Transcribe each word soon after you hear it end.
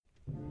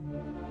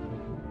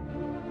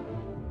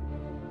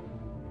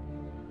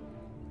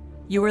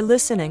You are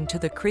listening to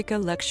the Krika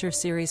Lecture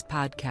Series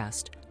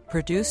podcast,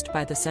 produced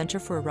by the Center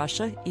for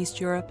Russia, East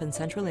Europe, and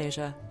Central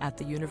Asia at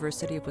the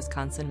University of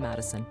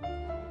Wisconsin-Madison.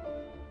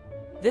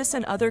 This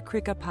and other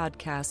Krika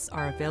podcasts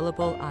are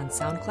available on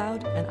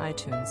SoundCloud and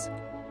iTunes.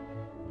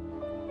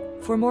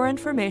 For more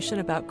information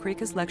about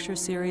Krika's lecture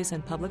series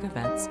and public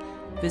events,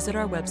 visit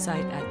our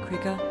website at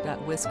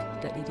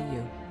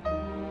krika.wisc.edu.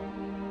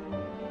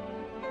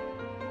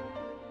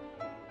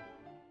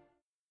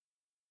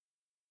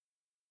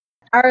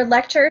 Our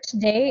lecturer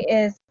today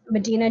is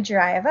Medina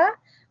Jurayeva.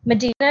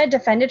 Medina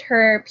defended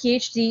her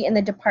PhD in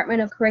the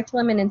Department of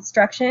Curriculum and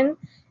Instruction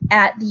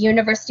at the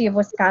University of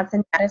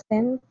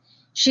Wisconsin-Madison.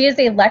 She is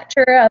a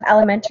lecturer of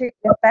elementary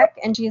Uzbek,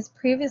 and she has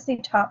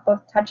previously taught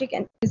both Tajik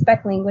and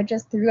Uzbek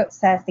languages through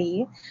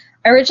SASE.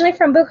 Originally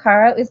from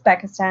Bukhara,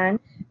 Uzbekistan,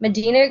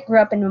 Medina grew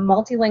up in a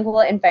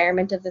multilingual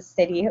environment of the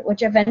city,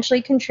 which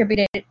eventually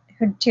contributed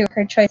to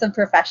her choice of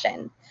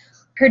profession.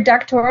 Her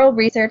doctoral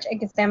research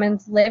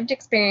examines lived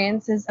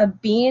experiences of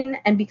being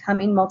and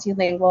becoming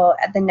multilingual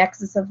at the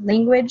nexus of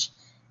language,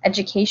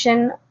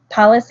 education,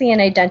 policy,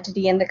 and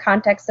identity in the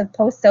context of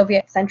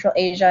post-Soviet Central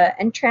Asia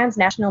and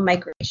transnational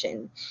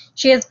migration.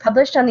 She has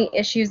published on the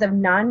issues of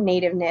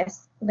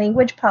non-nativeness,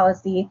 language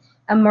policy,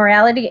 and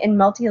morality in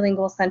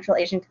multilingual Central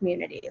Asian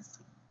communities.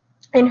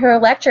 In her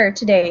lecture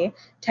today,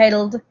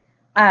 titled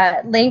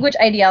Language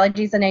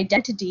Ideologies and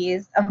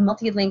Identities of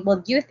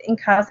Multilingual Youth in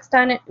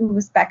Kazakhstan and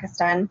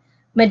Uzbekistan,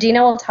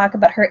 Medina will talk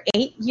about her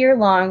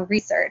 8-year-long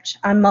research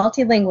on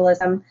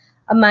multilingualism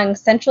among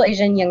Central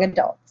Asian young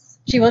adults.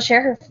 She will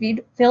share her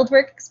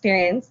fieldwork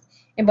experience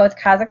in both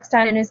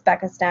Kazakhstan and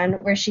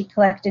Uzbekistan, where she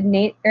collected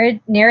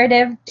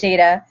narrative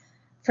data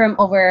from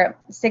over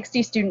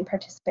 60 student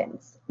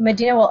participants.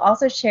 Medina will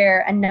also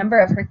share a number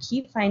of her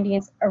key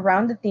findings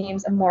around the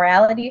themes of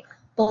morality,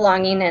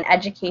 belonging, and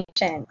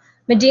education.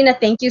 Medina,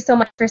 thank you so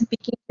much for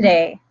speaking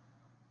today.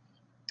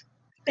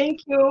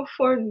 Thank you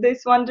for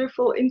this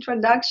wonderful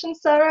introduction,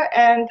 Sarah,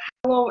 and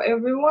hello,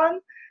 everyone.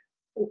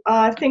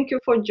 Thank you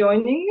for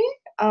joining me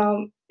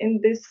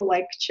in this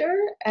lecture,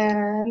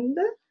 and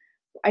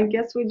I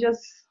guess we're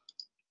just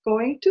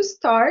going to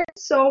start.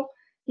 So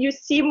you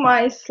see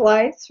my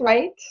slides,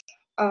 right?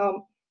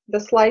 The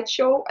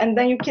slideshow, and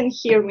then you can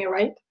hear me,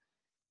 right?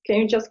 Can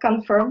you just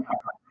confirm?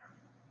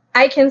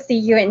 I can see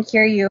you and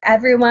hear you.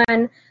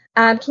 Everyone,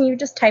 can you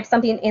just type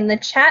something in the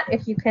chat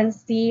if you can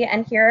see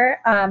and hear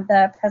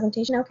the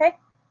presentation okay?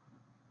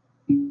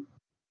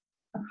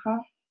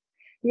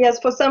 Yes,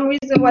 for some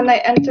reason when I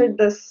entered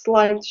the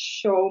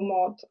slideshow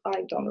mode,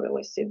 I don't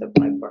really see the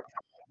blackboard.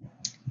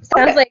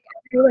 Sounds like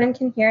everyone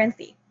can hear and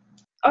see.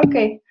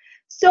 Okay,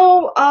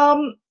 so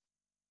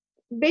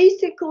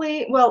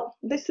basically, well,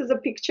 this is a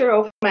picture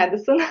of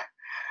Madison.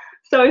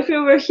 So if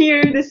you were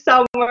here this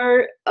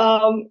summer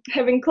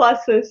having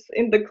classes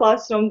in the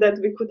classroom, that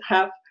we could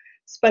have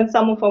spent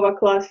some of our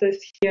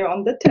classes here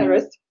on the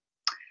terrace.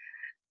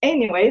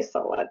 Anyway,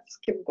 so let's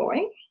keep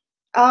going.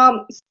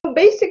 So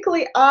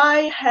basically,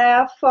 I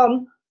have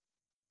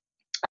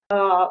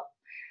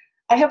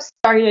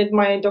started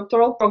my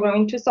doctoral program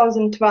in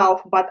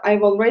 2012, but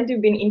I've already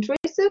been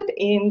interested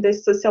in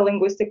this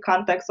sociolinguistic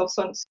context of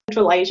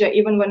Central Asia,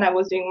 even when I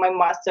was doing my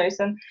master's.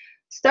 And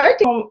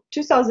starting from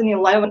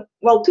 2011,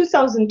 well,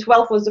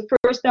 2012 was the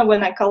first time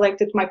when I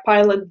collected my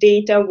pilot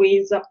data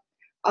with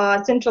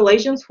Central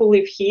Asians who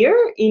live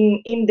here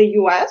in the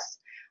US.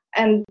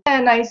 And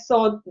then I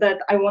thought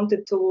that I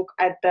wanted to look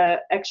at the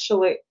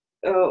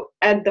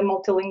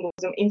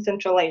multilingualism in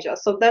Central Asia.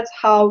 So that's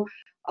how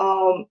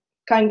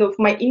kind of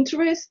my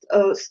interest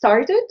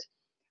started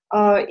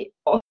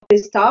on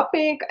this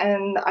topic,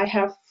 and I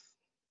have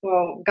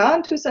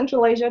gone to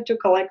Central Asia to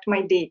collect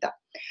my data.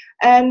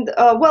 And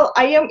well,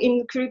 I am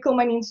in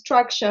curriculum and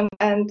instruction,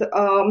 and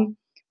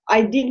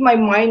I did my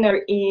minor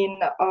in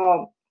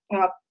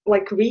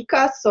like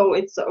RICA, so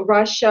it's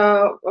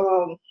Russia,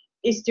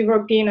 East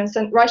European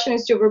and Russian,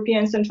 East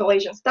European, Central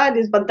Asian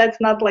studies, but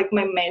that's not like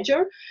my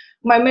major.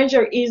 My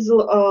major is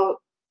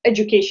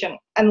education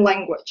and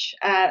language.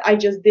 I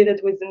just did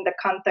it within the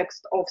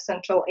context of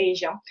Central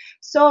Asia.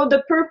 So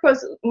the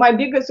purpose, my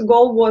biggest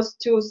goal was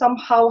to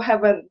somehow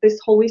have this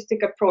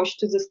holistic approach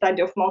to the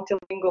study of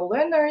multilingual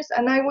learners.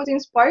 And I was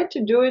inspired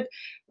to do it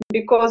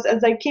because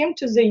as I came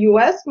to the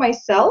US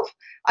myself,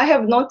 I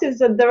have noticed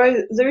that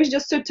there is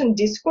just certain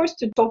discourse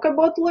to talk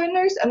about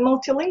learners, and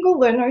multilingual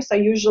learners are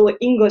usually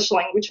English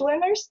language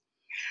learners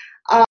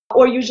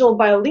or usual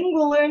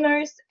bilingual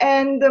learners.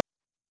 And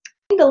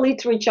in the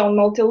literature on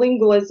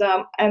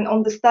multilingualism and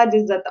on the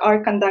studies that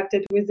are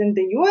conducted within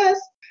the US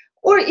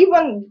or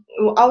even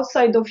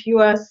outside of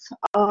US,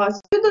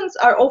 students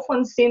are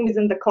often seen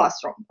within the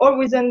classroom or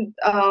within,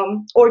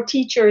 or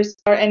teachers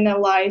are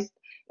analyzed,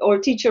 or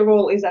teacher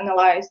role is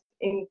analyzed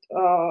in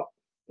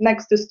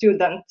next to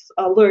students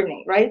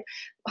learning, right?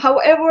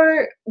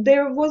 However,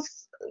 there are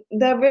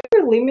very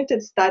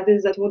limited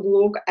studies that would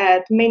look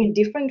at many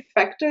different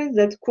factors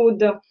that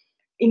could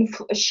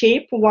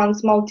shape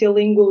one's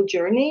multilingual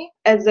journey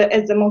as a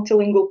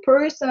multilingual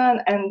person,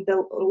 and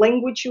the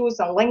language use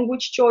and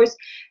language choice.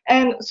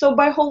 And so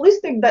by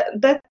holistic,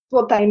 that's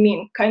what I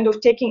mean, kind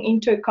of taking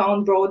into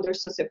account broader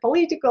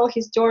sociopolitical,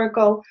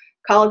 historical,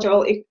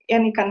 cultural,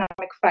 and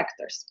economic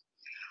factors.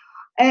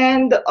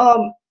 And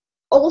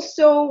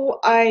also,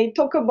 I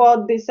talk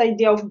about this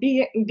idea of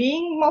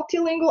being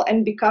multilingual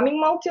and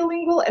becoming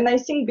multilingual. And I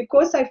think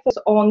because I focus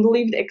on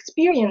lived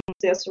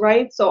experiences,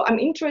 right? So I'm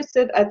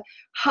interested at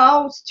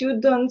how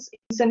students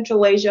in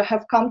Central Asia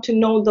have come to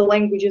know the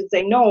languages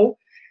they know.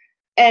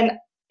 And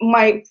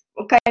my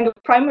kind of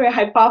primary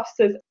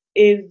hypothesis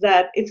is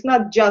that it's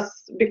not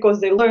just because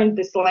they learned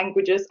these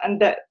languages,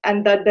 and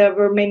that there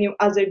were many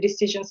other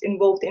decisions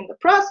involved in the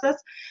process.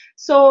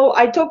 So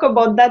I talk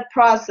about that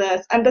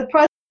process, and that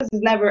process is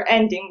never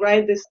ending,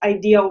 right? This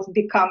idea of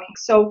becoming.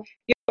 So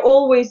you're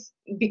always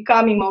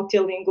becoming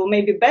multilingual,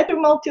 maybe better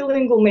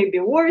multilingual, maybe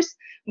worse,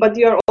 but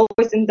you're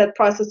always in that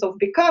process of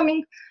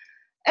becoming.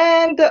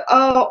 And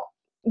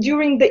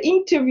during the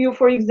interview,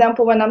 for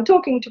example, when I'm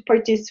talking to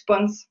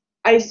participants,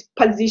 I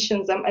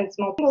position them as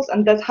multilinguals,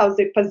 and that's how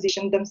they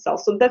position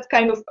themselves. So that's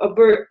kind of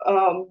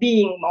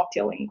being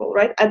multilingual,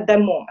 right, at that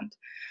moment.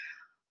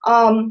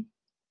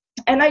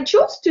 And I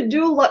chose to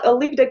do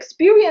lived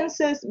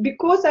experiences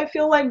because I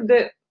feel like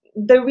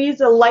there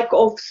is a lack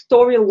of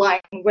storyline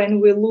when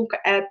we look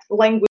at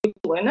language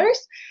learners.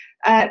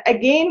 And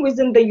again,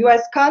 within the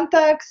US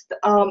context,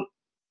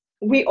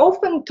 we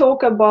often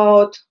talk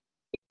about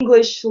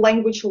English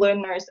language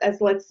learners as,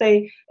 let's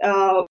say,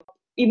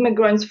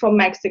 immigrants from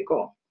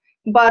Mexico.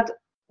 But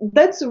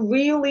that's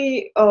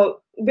really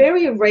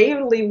very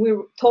rarely we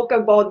talk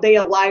about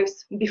their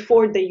lives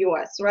before the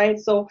US, right?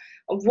 So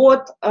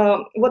what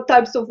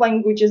types of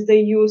languages they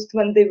used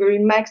when they were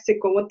in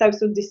Mexico, what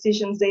types of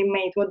decisions they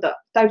made, what the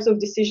types of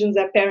decisions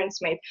their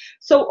parents made.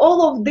 So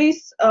all of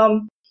these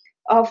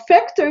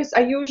factors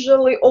are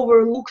usually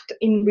overlooked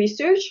in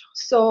research.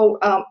 So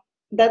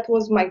that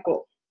was my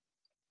goal.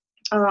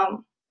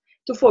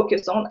 To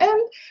focus on.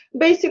 And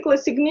basically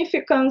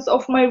significance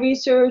of my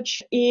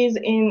research is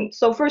in,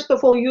 so first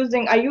of all,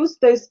 I use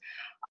this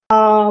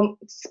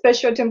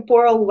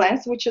spatiotemporal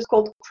lens, which is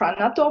called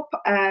Chronotop,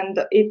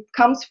 and it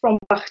comes from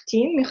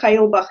Bakhtin,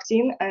 Mikhail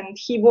Bakhtin, and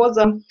he was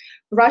a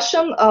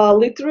Russian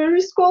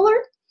literary scholar.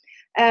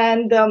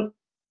 And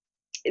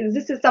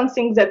this is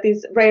something that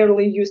is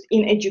rarely used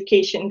in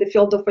education, in the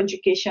field of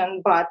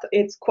education, but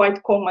it's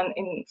quite common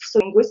in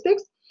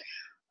linguistics.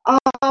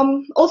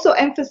 Also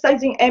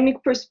emphasizing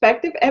emic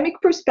perspective. Emic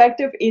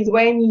perspective is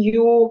when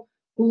you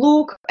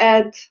look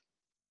at,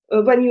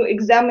 when you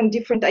examine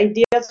different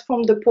ideas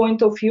from the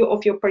point of view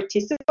of your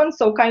participants,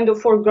 so kind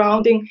of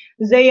foregrounding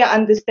their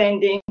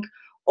understanding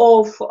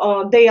of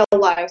their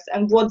lives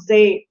and what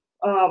they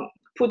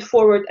put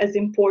forward as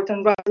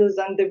important rather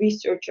than the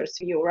researcher's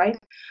view, right?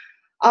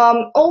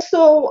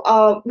 Also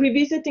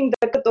revisiting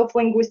the concept of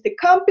linguistic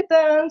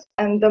competence,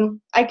 and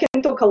I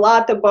can talk a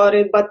lot about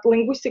it, but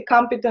linguistic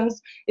competence,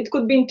 it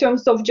could be in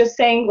terms of just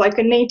saying like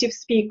a native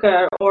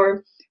speaker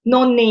or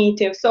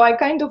non-native. So I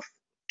kind of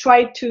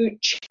try to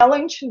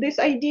challenge these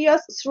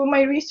ideas through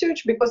my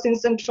research, because in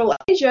Central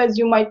Asia, as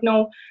you might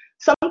know,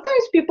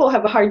 sometimes people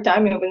have a hard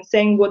time even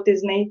saying what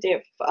is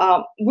native,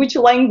 which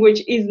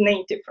language is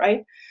native,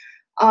 right?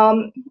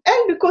 And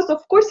because,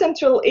 of course,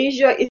 Central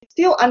Asia is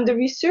still under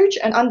research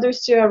and under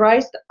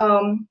theorized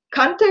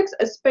context,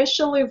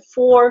 especially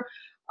for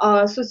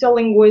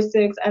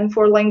sociolinguistics and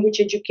for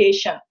language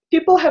education.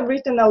 People have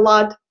written a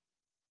lot,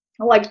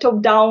 like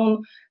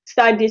top-down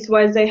studies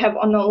where they have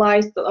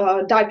analyzed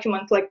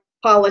documents like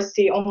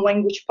policy on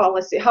language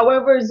policy.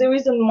 However, there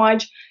isn't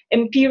much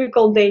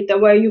empirical data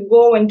where you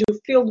go and do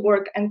field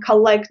work and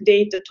collect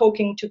data,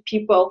 talking to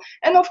people.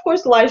 And of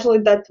course, largely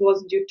that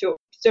was due to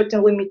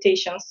certain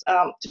limitations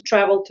to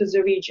travel to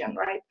the region,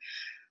 right?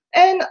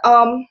 And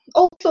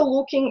also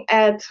looking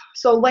at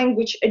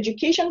language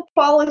education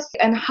policy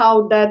and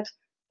how that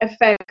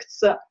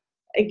affects,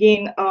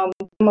 again,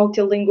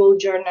 multilingual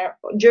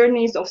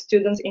journeys of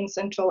students in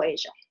Central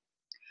Asia.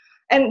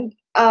 And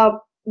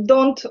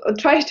don't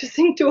try to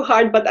think too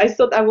hard, but I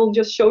thought I will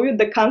just show you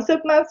the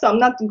concept map, so I'm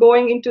not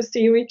going into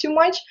theory too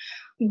much.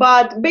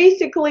 But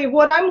basically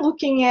what I'm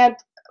looking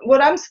at,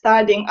 what I'm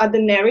studying are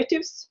the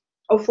narratives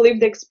of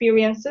lived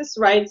experiences,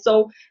 right?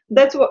 So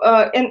that's what,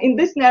 and in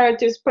these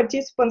narratives,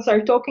 participants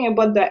are talking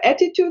about their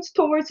attitudes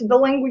towards the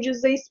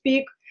languages they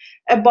speak,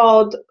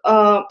 about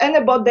and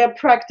about their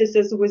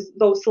practices with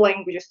those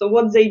languages. So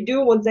what they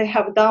do, what they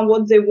have done,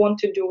 what they want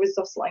to do with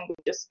those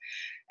languages.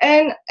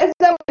 And as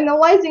I'm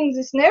analyzing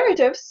these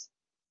narratives,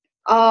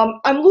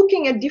 I'm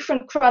looking at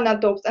different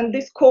chronotopes, and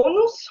this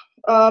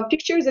conus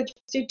picture that you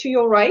see to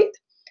your right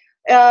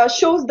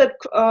shows that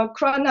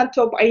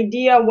chronotope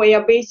idea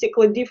where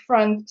basically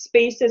different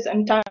spaces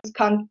and times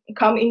can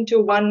come into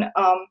one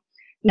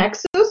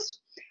nexus.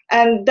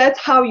 And that's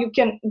how you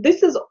can,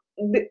 this is,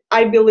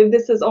 I believe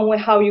this is only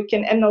how you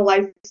can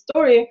analyze the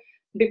story,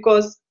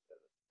 because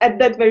at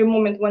that very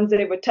moment when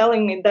they were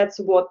telling me, that's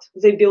what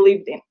they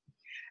believed in.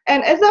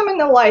 And as I'm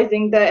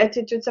analyzing the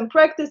attitudes and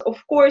practice, of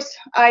course,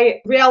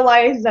 I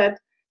realize that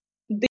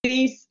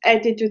these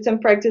attitudes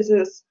and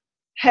practices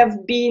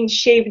have been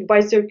shaped by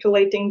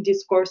circulating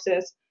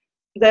discourses.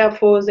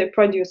 Therefore, they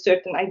produce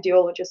certain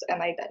ideologies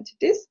and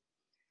identities.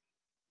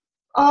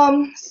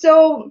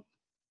 So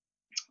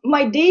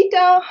my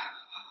data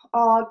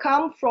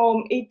come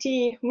from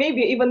 80,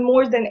 maybe even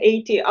more than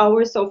 80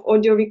 hours of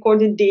audio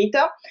recorded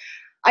data.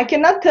 I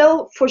cannot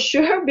tell for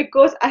sure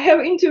because I have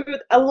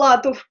interviewed a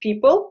lot of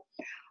people.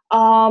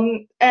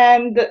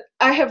 And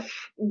I have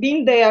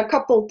been there a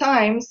couple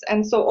times,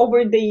 and so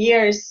over the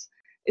years,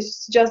 it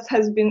just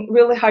has been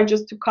really hard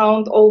just to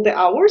count all the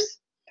hours.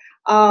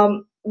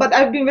 But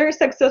I've been very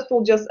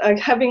successful just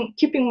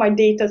keeping my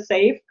data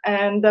safe.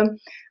 And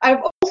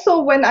I've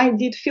also, when I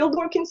did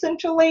fieldwork in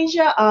Central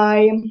Asia,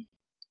 I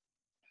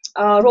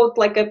wrote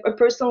like a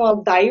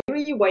personal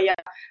diary where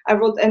I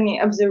wrote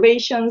any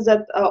observations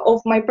that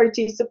of my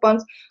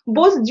participants,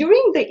 both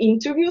during the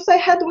interviews I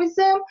had with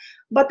them,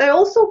 but I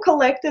also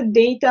collected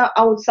data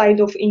outside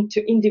of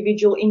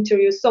individual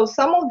interviews. So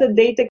some of the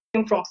data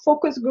came from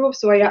focus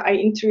groups where I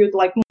interviewed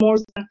like more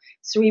than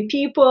 3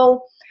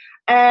 people.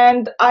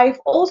 And I've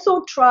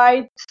also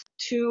tried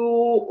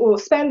to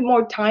spend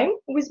more time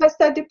with my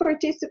study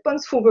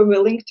participants who were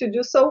willing to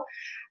do so.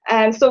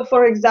 And so,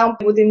 for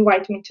example, would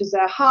invite me to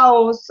their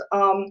house,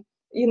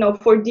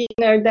 for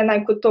dinner. Then I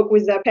could talk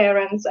with their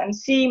parents and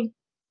see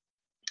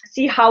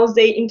how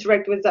they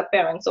interact with their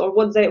parents, or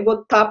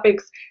what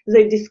topics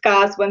they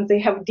discuss when they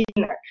have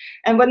dinner.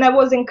 And when I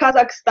was in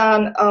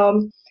Kazakhstan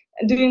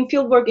doing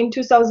fieldwork in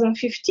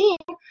 2015,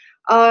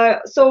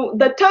 so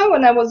the time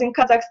when I was in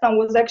Kazakhstan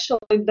was actually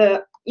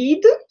the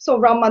Eid, so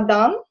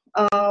Ramadan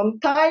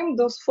time,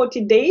 those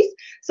 40 days.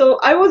 So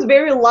I was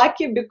very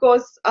lucky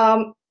because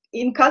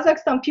in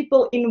Kazakhstan,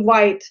 people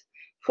invite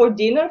for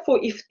dinner, for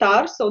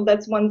iftar. So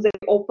that's when they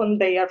open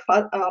their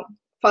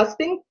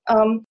fasting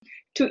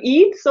to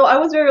eat. So I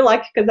was very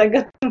lucky because I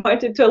got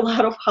invited to a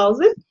lot of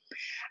houses.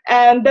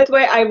 And that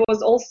way I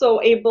was also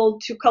able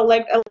to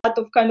collect a lot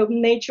of kind of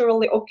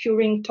naturally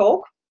occurring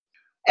talk.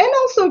 And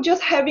also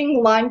just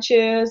having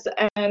lunches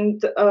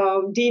and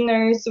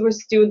dinners with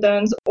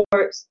students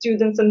or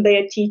students and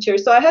their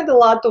teachers. So I had a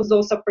lot of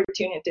those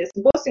opportunities,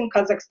 both in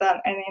Kazakhstan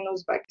and in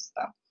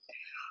Uzbekistan.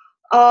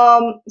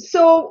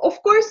 So,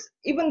 of course,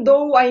 even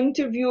though I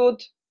interviewed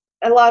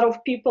a lot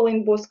of people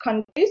in both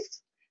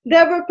countries,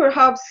 there were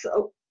perhaps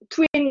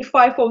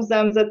 25 of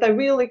them that I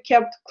really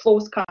kept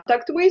close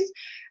contact with.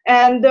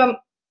 And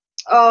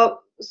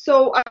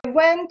so I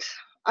went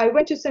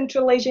to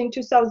Central Asia in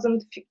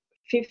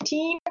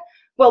 2015,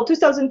 well,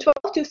 2012,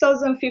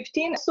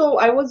 2015. So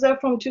I was there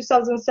from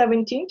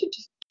 2017 to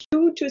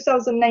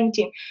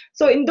 2019.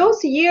 So in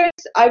those years,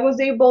 I was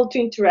able to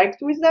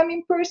interact with them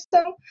in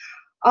person.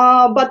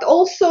 But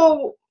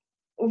also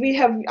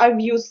I've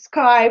used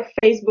Skype,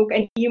 Facebook,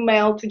 and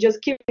email to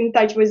just keep in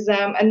touch with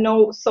them and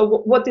know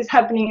what is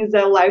happening in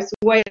their lives,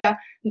 where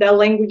their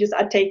languages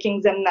are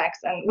taking them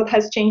next, and what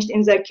has changed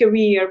in their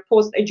career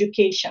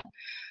post-education.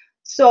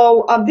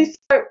 So these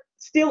are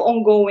still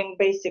ongoing.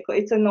 Basically,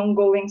 it's an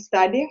ongoing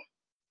study.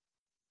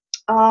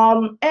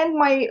 And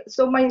my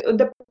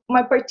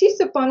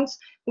participants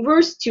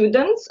were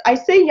students. I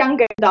say young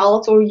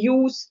adults or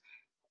youth.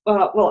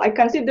 Well, I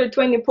consider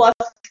 20 plus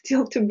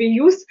still to be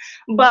youth,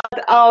 but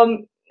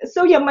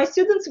so yeah, my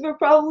students were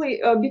probably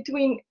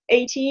between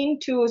 18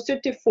 to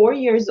 34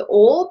 years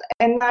old,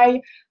 and I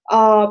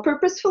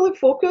purposefully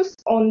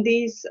focused on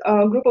this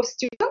group of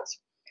students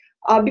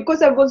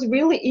because I was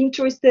really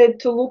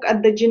interested to look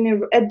at the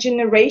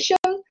generation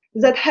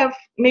that have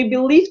maybe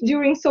lived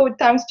during Soviet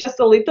times just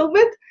a little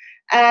bit,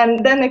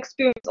 and then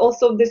experienced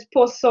also this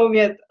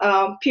post-Soviet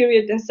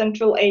period in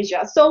Central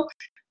Asia. So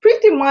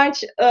pretty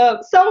much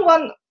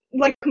someone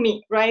like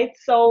me, right?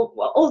 So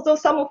although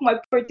some of my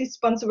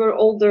participants were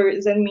older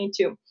than me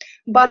too,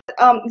 but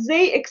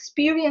they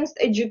experienced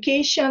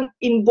education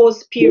in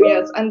both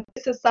periods, and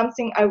this is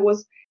something I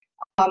was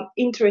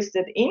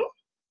interested in.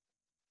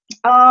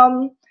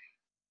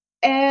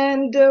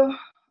 And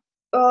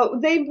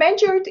they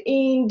majored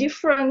in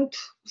different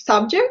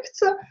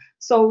subjects,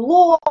 so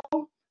law,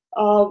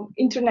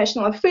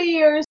 international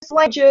affairs,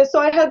 languages.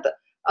 So I had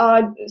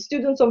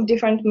students of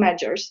different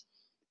majors.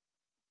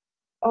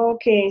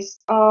 Okay,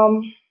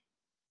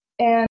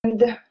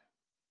 and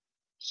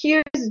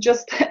here's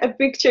just a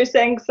picture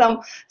saying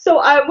some.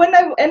 So when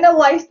I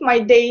analyzed my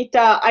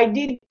data, I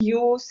did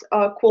use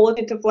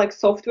qualitative like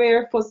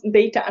software for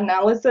data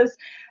analysis,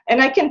 and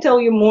I can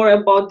tell you more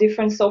about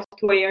different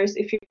softwares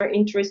if you are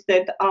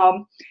interested.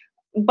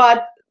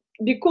 But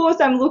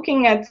because I'm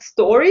looking at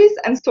stories,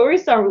 and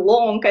stories are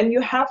long, and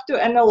you have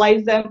to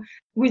analyze them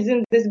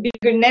within this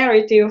bigger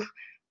narrative,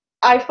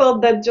 I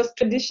felt that just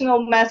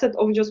traditional method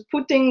of just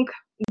putting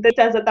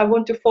data that I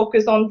want to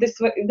focus on, this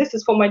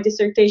is for my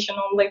dissertation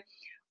only,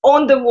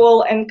 on the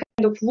wall and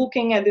kind of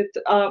looking at it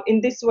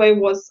in this way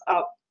was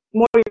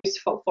more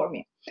useful for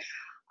me.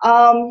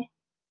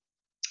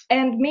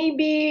 And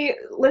maybe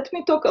let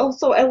me talk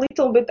also a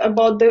little bit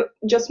about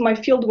just my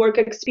fieldwork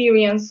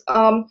experience.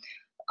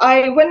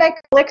 when I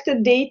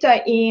collected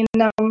data in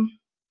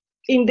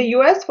the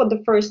US for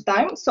the first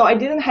time, so I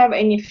didn't have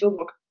any field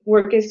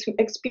work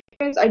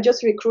experience. I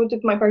just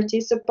recruited my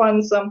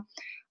participants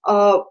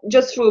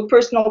just through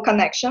personal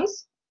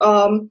connections.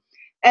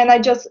 And I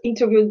just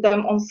interviewed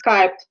them on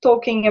Skype,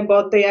 talking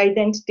about their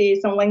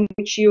identities and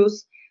language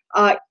use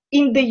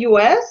in the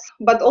US,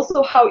 but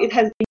also how it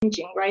has been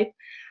changing, right?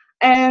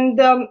 And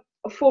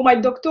for my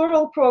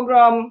doctoral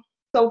program,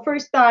 so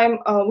first time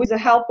with the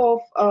help of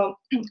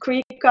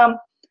Krika,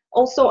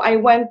 also I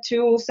went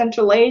to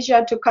Central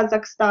Asia, to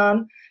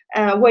Kazakhstan,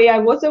 where I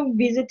was a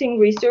visiting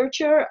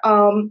researcher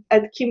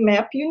at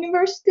KIMEP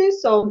University.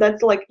 So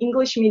that's like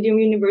English medium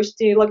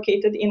university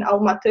located in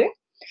Almaty.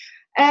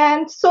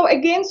 And so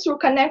again, through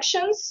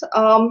connections,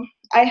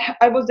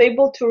 I was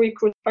able to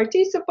recruit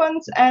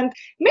participants, and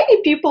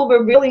many people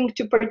were willing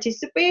to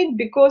participate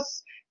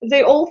because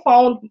they all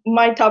found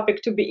my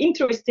topic to be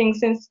interesting,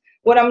 since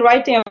what I'm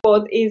writing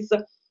about is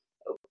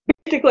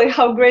basically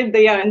how great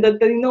they are and that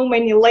they know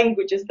many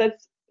languages.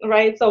 That's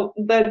right. So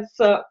that's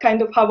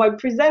kind of how I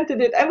presented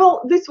it. And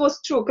well, this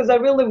was true because I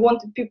really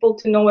wanted people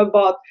to know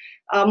about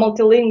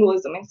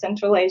multilingualism in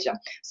Central Asia.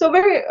 So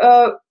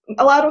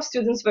a lot of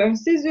students were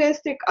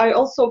enthusiastic. I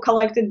also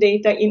collected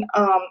data in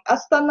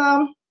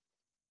Astana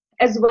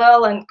as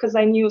well, and because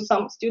I knew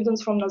some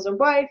students from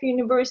Nazarbayev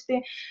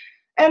University.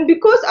 And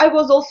because I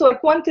was also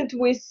acquainted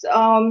with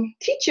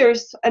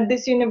teachers at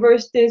these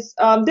universities,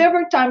 there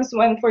were times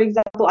when, for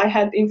example, I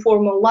had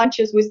informal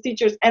lunches with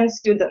teachers and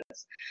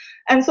students.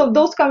 And so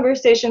those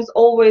conversations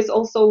always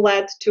also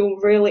led to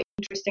really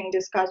interesting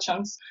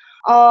discussions.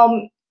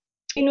 In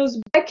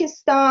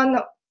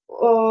Uzbekistan,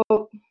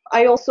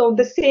 I also,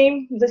 the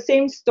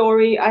same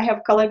story. I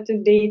have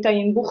collected data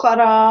in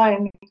Bukhara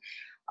and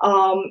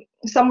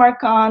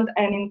Samarkand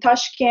and in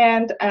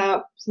Tashkent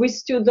with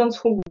students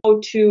who go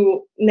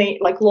to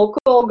like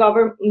local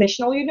government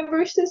national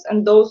universities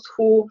and those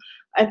who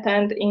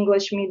attend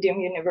English medium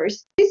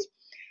universities.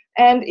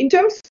 And in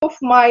terms of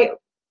my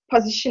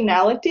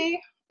positionality,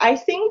 I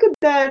think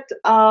that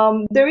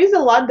there is a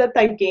lot that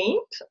I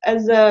gained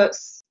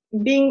as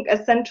being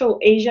a Central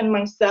Asian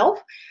myself,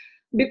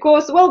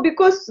 because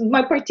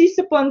my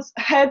participants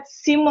had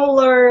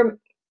similar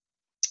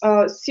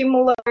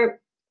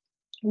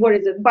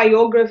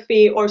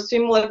biography or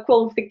similar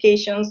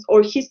qualifications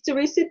or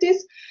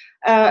historicities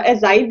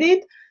as I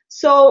did.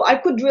 So I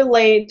could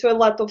relate to a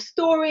lot of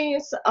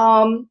stories,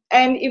 and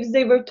if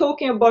they were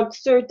talking about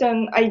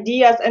certain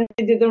ideas and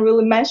they didn't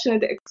really mention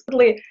it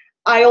explicitly,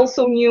 I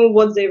also knew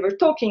what they were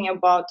talking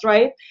about,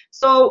 right?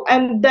 So,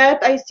 and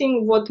that I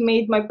think what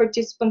made my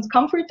participants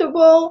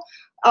comfortable.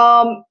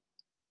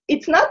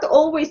 It's not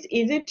always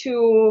easy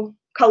to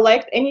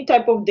collect any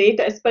type of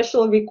data,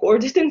 especially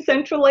recorded in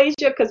Central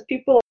Asia, because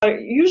people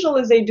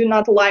they do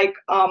not like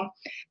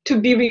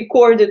to be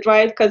recorded,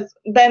 right? Because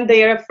then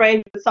they are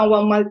afraid that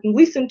someone might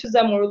listen to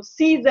them or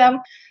see them.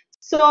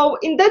 So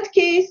in that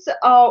case,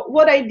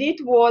 what I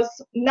did was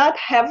not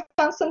have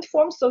consent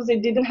forms, so they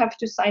didn't have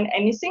to sign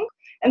anything.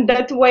 And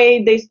that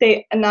way they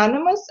stay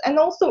anonymous. And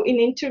also in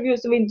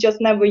interviews, we just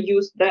never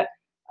use the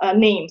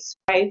names,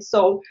 right?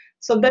 So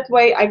that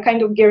way I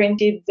kind of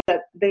guaranteed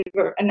that they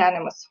were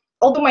anonymous.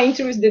 Although my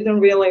interviews didn't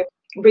really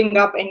bring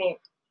up any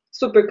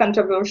super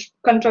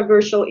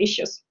controversial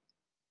issues.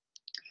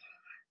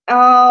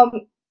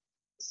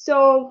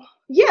 So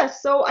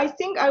I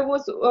think I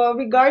was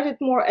regarded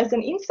more as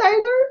an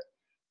insider,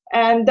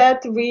 and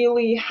that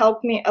really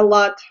helped me a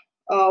lot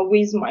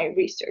with my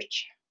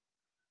research.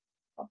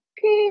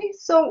 Okay,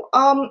 so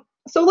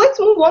let's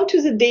move on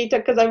to the data,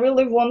 because I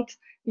really want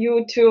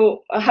you to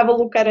have a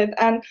look at it.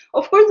 And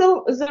of course,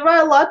 there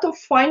are a lot of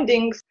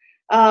findings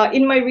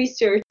in my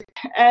research,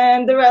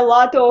 and there are a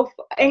lot of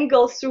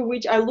angles through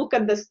which I look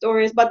at the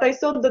stories. But I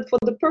thought that for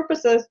the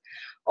purposes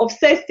of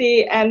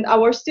Ceci and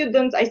our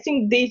students, I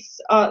think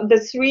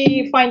the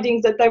three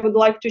findings that I would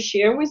like to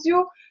share with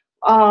you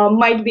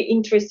might be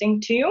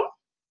interesting to you.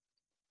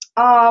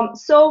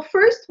 So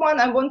first one,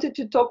 I wanted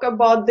to talk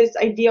about this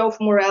idea of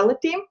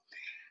morality.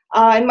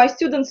 And my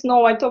students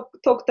know I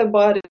talked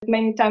about it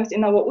many times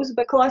in our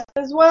Uzbek class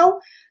as well.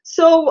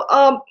 So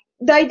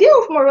the idea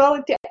of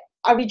morality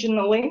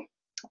originally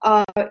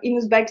in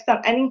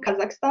Uzbekistan and in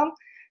Kazakhstan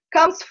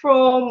comes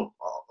from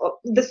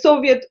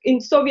in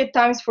Soviet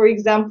times, for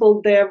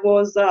example, there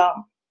were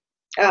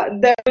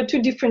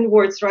two different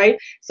words, right?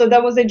 So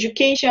there was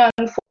education,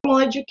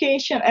 formal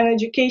education, and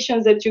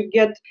education that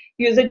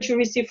you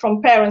receive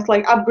from parents,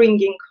 like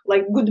upbringing,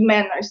 like good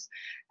manners.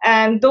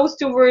 And those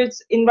two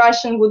words in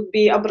Russian would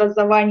be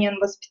образование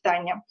and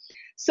воспитание.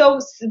 So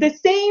the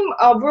same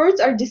words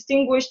are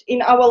distinguished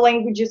in our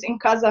languages, in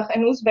Kazakh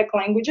and Uzbek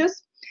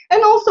languages.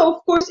 And also,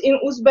 of course, in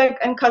Uzbek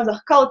and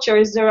Kazakh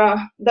cultures, there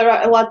are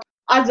a lot of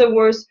other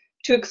words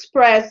to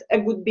express a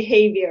good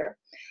behavior.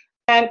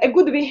 And a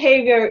good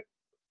behavior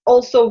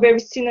also very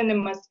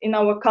synonymous in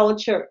our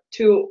culture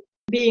to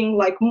being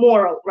like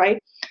moral, right?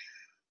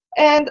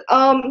 And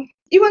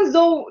even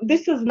though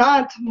this is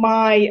not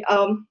my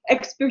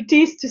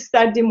expertise to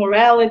study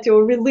morality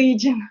or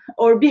religion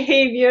or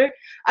behavior,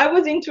 I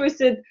was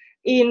interested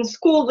in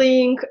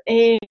schooling,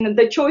 in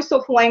the choice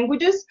of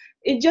languages.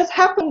 It just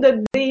happened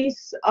that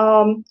this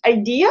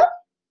idea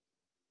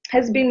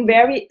has been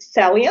very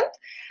salient.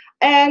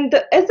 And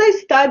as I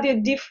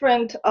studied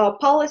different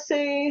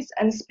policies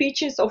and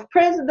speeches of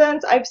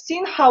presidents, I've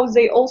seen how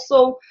they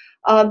also,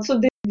 so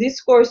the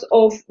discourse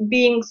of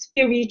being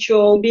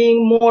spiritual,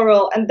 being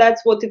moral, and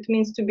that's what it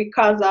means to be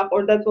Kazakh,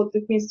 or that's what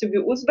it means to be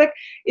Uzbek,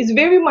 is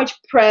very much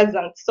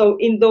present. So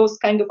in those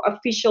kind of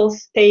official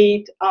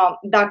state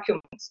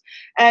documents.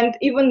 And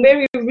even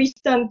very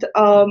recent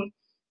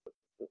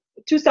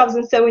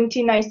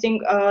 2017, I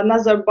think,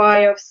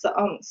 Nazarbayev's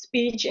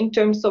speech in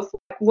terms of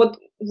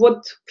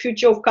what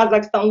future of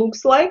Kazakhstan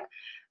looks like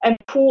and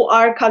who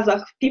are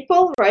Kazakh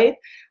people, right?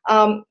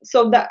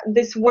 So that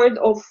this word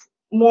of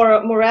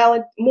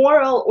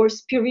moral or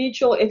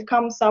spiritual, it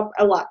comes up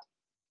a lot.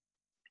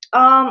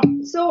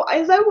 So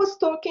as I was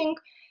talking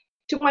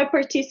to my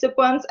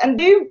participants, and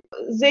they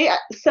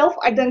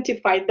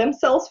self-identified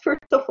themselves,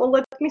 first of all,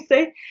 let me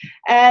say,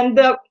 and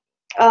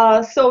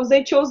so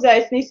they chose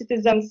their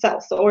ethnicity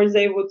themselves, or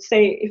they would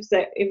say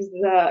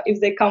if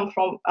they come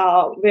from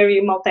a very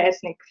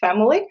multi-ethnic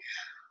family.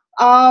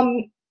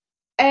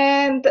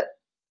 And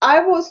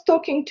I was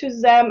talking to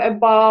them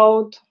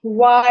about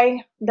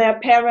why their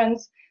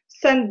parents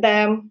sent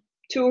them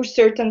to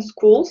certain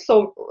schools.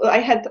 So I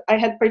had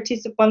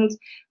participants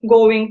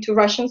going to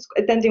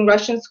attending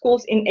Russian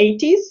schools in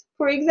 80s,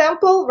 for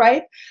example,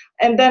 right?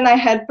 And then I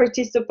had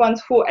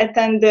participants who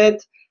attended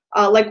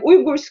like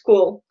Uyghur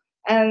school.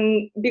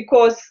 And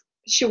because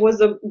she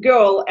was a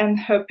girl and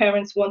her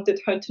parents wanted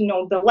her to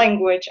know the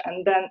language,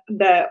 and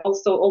then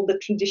also all the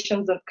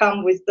traditions that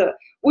come with the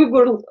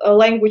Uyghur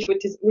language,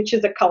 which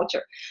is a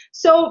culture.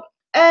 So,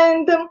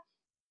 and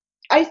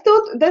I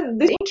thought that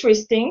this is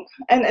interesting,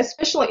 and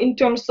especially in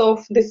terms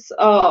of this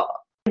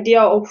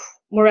idea of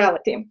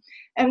morality.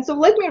 And so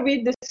let me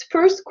read this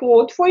first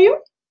quote for you.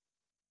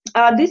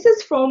 This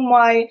is from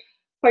my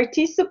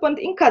participant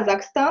in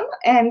Kazakhstan,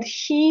 and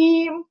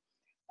he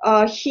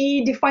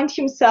defined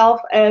himself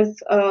as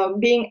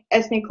being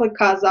ethnically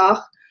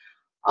Kazakh.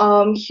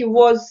 He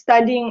was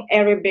studying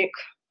Arabic,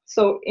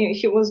 so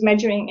he was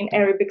majoring in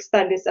Arabic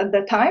studies at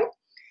the time.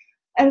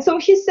 And so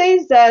he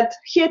says that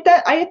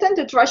I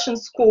attended Russian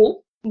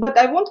school, but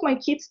I want my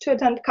kids to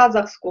attend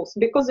Kazakh schools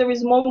because there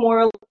is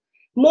more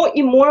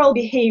immoral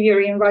behavior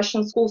in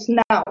Russian schools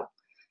now.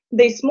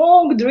 They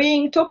smoke,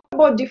 drink, talk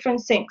about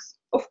different things.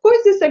 Of course,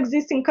 this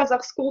exists in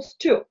Kazakh schools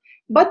too,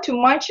 but to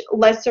much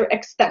lesser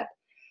extent.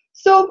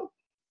 So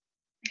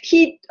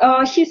he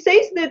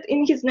says that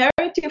in his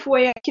narrative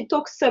where he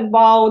talks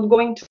about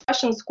going to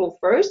Russian school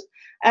first,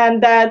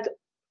 and that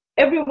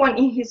everyone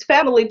in his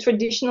family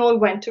traditionally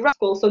went to Russian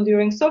school, so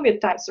during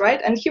Soviet times,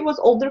 right? And he was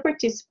older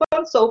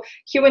participant, so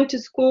he went to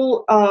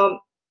school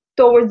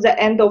towards the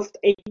end of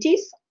the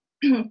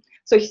 80s.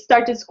 So he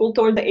started school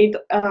toward the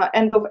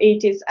end of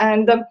 80s,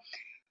 and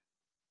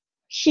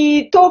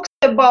he talks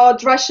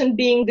about Russian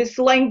being this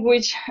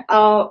language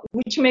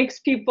which makes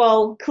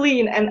people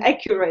clean and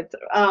accurate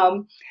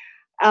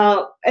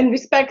and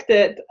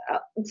respected.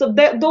 So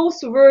those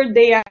were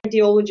the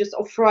ideologies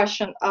of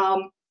Russian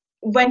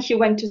when he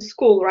went to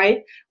school,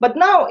 right? But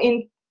now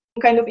in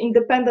kind of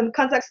independent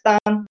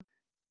Kazakhstan,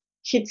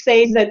 he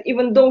says that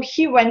even though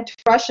he went to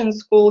Russian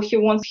school, he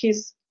wants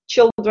his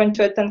children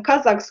to attend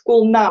Kazakh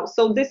school now.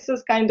 So this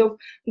is kind of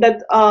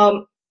that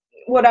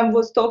what I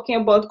was talking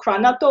about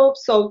chronotop,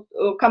 so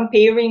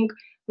comparing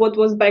what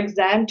was back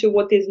then to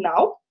what is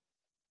now.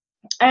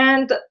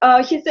 And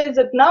he says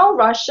that now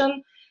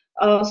Russian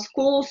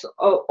schools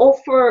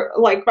offer,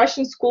 like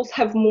Russian schools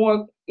have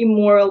more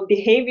immoral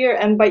behavior,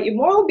 and by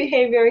immoral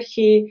behavior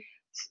he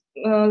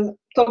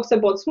talks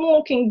about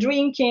smoking,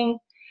 drinking,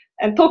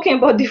 and talking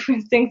about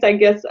different things, I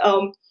guess.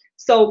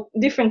 So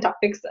different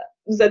topics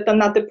that are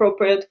not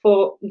appropriate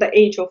for the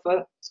age of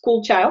a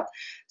school child.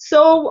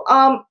 So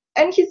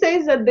and he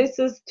says that this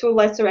is to a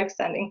lesser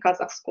extent in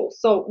Kazakh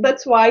schools. So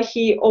that's why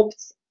he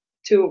opts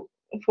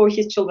for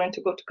his children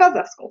to go to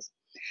Kazakh schools.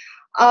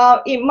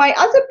 My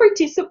other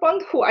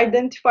participant, who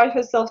identified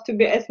herself to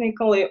be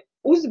ethnically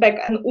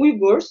Uzbek and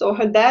Uyghur, so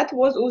her dad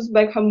was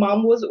Uzbek, her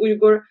mom was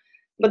Uyghur,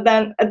 but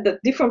then at the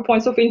different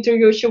points of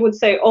interview, she would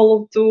say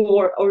all of two,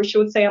 or she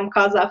would say I'm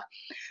Kazakh.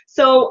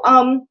 So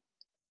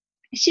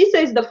she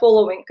says the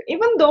following: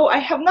 even though I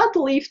have not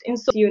lived in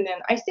Soviet Union,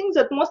 I think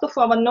that most of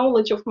our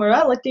knowledge of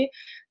morality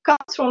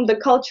comes from the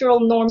cultural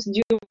norms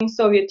during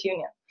Soviet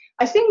Union.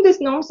 I think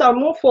these norms are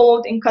more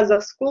followed in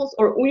Kazakh schools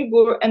or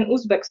Uyghur and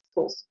Uzbek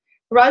schools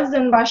rather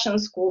than Russian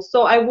schools.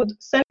 So I would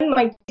send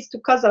my kids to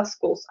Kazakh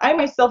schools. I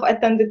myself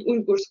attended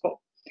Uyghur school.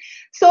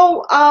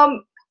 So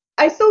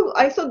I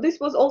thought this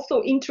was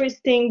also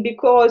interesting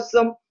because,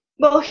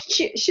 well,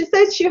 she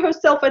says she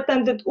herself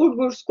attended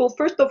Uyghur school,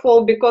 first of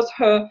all, because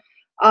her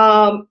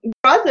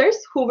brothers,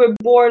 who were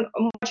born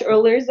much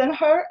earlier than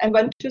her and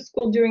went to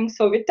school during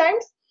Soviet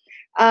times,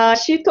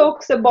 she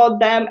talks about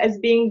them as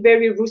being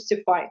very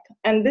Russified.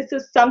 And this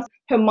is something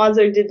her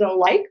mother didn't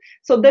like.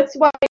 So that's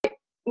why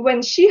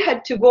when she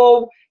had to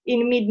go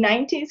in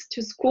mid-90s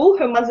to school,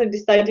 her mother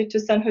decided to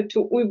send her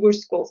to Uyghur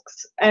schools.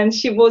 And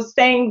she was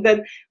saying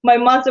that my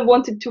mother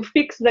wanted to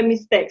fix the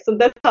mistake. So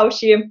that's how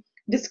she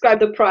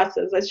described the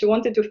process, that she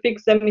wanted to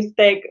fix the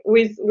mistake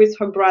with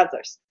her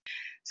brothers.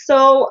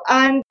 So,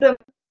 and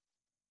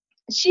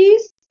she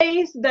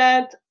says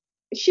that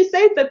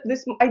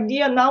this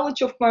idea,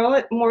 knowledge of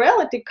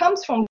morality,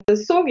 comes from the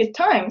Soviet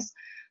times,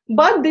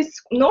 but these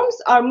norms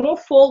are more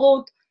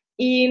followed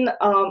in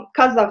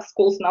Kazakh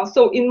schools now,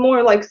 so in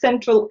more like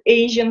Central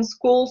Asian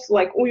schools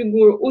like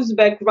Uyghur,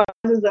 Uzbek,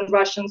 rather than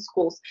Russian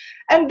schools.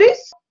 And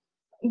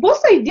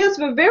both ideas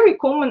were very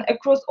common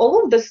across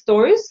all of the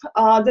stories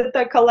that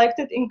are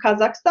collected in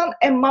Kazakhstan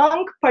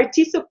among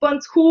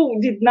participants who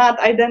did not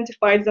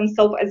identify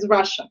themselves as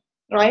Russian,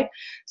 right?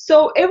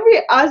 So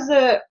every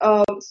other,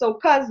 so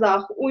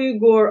Kazakh,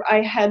 Uyghur,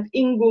 I had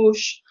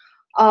Ingush,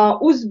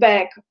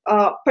 Uzbek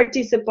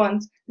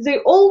participants, they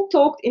all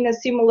talked in a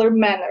similar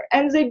manner.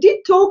 And they did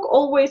talk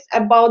always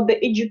about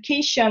the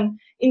education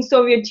in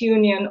Soviet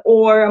Union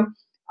or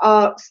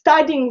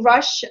studying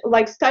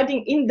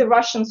studying in the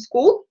Russian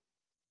school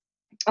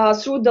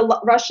through the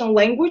Russian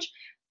language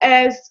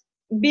as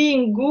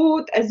being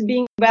good, as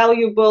being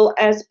valuable,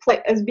 as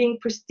being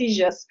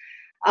prestigious.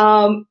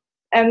 And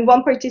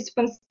one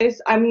participant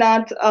says, I'm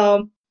not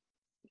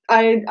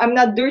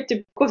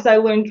dirty because I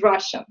learned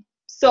Russian.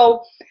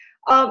 So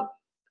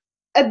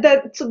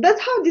so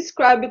that's how I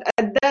describe it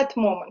at that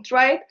moment,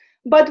 right?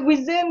 But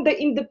within the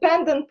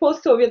independent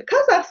post-Soviet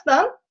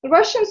Kazakhstan,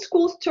 Russian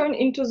schools turn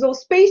into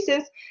those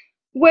spaces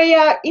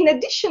where, in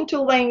addition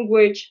to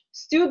language,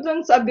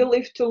 students are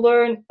believed to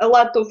learn a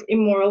lot of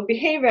immoral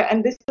behavior,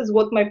 and this is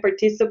what my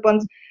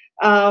participants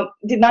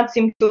did not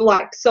seem to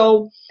like.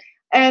 So,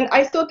 and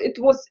I thought it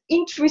was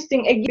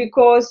interesting again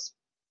because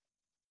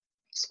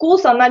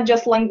schools are not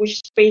just language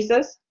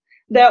spaces.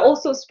 There are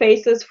also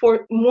spaces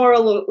for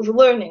moral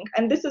learning,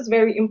 and this is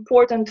very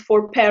important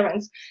for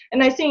parents.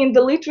 And I think in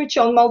the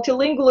literature on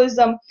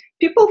multilingualism,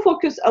 people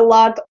focus a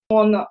lot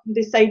on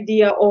this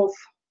idea of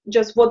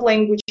just what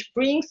language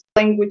brings,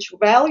 language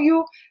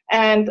value,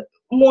 and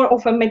more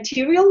of a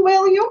material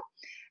value.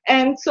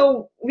 And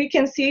so we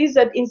can see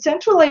that in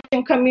Central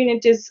Asian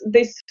communities,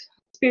 this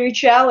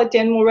spirituality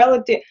and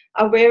morality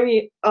are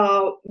very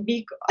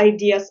big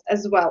ideas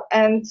as well.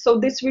 And so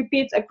this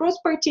repeats across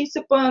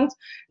participants.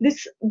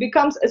 This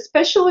becomes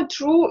especially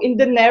true in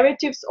the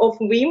narratives of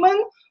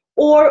women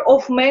or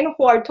of men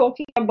who are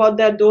talking about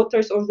their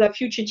daughters or their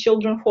future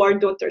children who are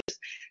daughters.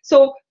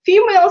 So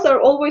females are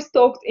always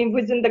talked in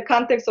within the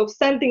context of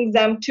sending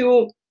them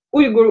to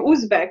Uyghur,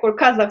 Uzbek, or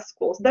Kazakh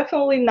schools,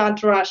 definitely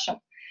not Russian.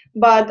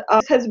 But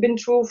this has been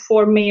true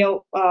for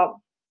male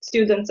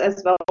students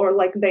as well, or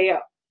like their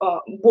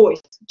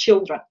boys,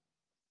 children.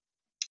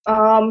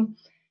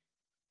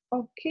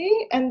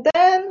 Okay, and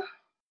then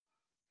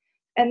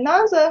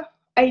another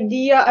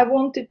idea I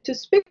wanted to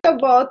speak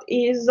about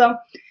is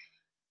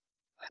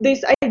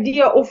this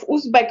idea of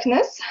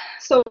Uzbekness.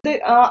 So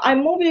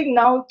I'm moving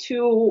now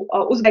to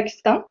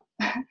Uzbekistan.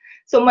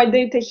 So my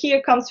data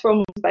here comes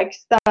from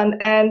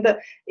Uzbekistan. And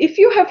if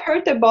you have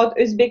heard about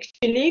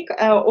Uzbekchilik,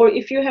 or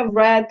if you have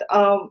read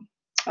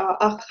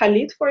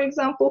Khalid, for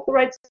example, who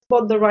writes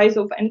about the rise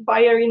of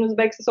empire in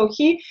Uzbekistan, so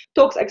he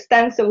talks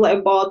extensively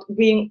about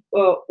being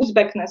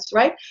Uzbekness,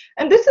 right?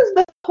 And this is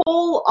the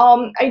whole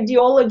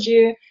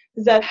ideology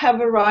that has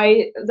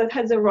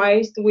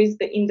arisen with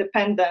the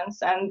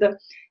independence, and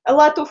a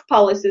lot of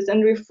policies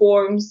and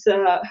reforms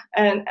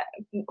and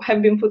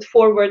have been put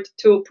forward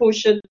to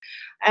push it.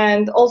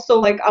 And also,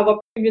 like our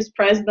previous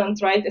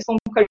president, right, Islom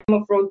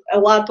Karimov wrote a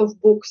lot of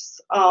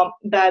books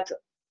that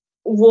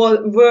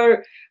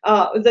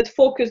that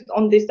focused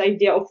on this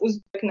idea of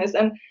Uzbekness.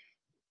 And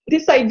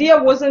this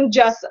idea wasn't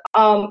just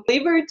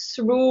delivered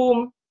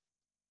through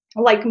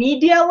like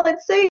media,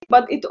 let's say,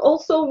 but it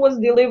also was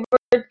delivered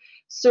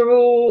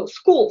through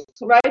schools,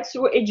 right,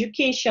 through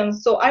education.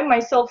 So I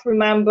myself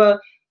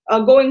remember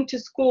going to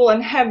school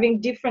and having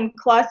different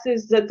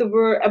classes that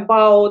were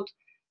about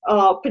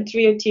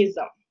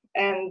patriotism.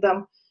 And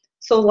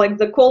so like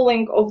the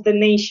calling of the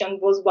nation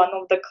was one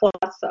of the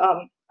class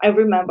I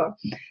remember.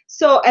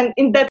 So, and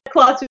in that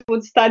class we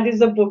would study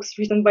the books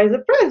written by the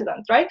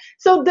president, right?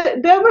 So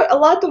there were a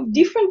lot of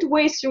different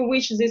ways through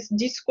which this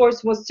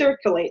discourse was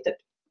circulated.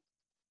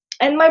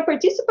 And my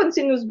participants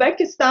in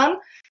Uzbekistan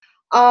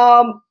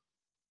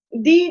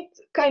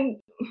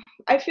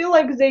I feel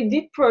like they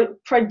did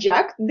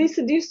project this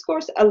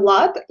discourse a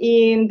lot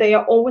in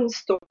their own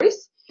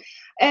stories.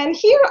 And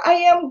here I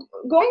am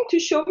going to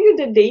show you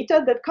the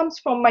data that comes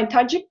from my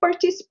Tajik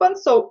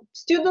participants, so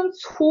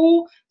students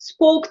who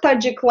spoke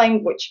Tajik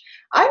language.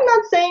 I'm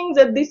not saying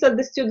that these are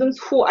the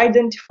students who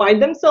identify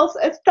themselves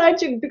as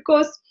Tajik,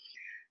 because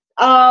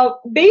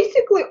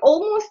basically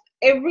almost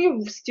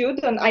every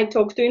student I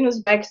talk to in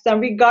Uzbekistan,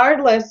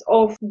 regardless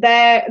of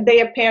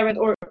their parent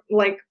or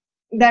like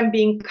them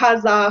being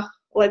Kazakh,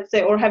 let's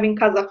say, or having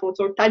Kazakh roots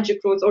or Tajik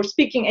roots or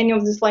speaking any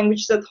of these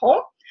languages at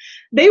home,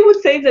 they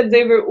would say that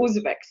they were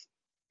Uzbeks.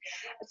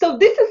 So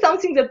this is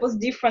something that was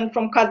different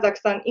from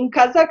Kazakhstan. In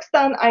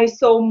Kazakhstan, I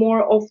saw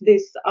more of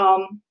this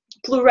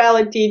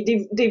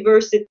plurality,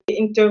 diversity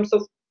in terms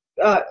of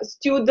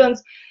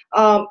students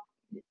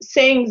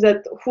saying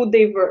that who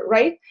they were,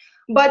 right?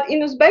 But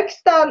in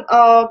Uzbekistan,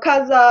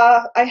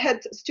 Kazakh, I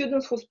had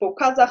students who spoke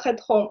Kazakh at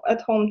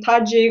home,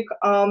 Tajik,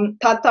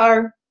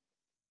 Tatar.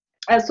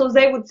 So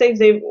they would say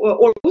they were,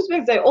 or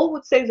Uzbeks, they all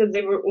would say that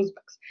they were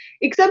Uzbeks,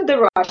 except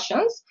the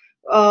Russians.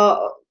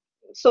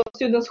 So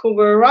students who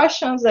were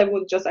Russians, they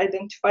would just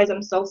identify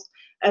themselves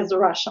as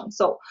Russian.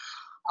 So,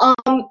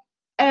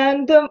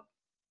 and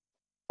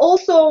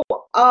also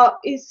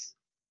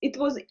it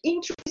was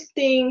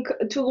interesting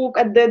to look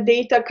at the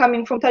data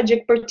coming from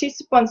Tajik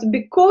participants,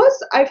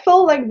 because I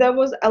felt like there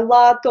was a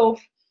lot of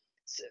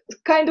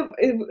kind of,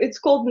 it's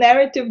called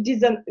narrative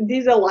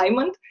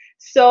disalignment.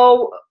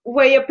 So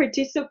where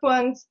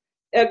participants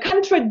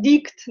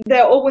contradict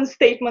their own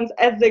statements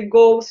as they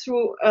go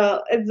through,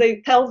 as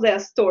they tell their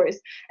stories.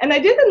 And I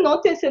didn't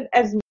notice it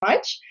as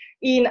much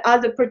in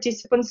other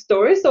participant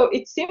stories. So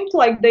it seemed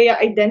like their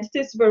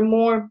identities were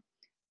more,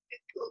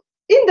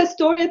 in the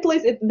story at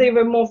least, they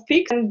were more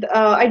fixed. And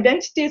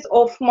identities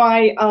of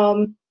my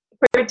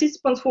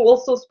participants who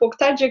also spoke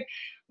Tajik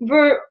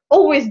were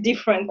always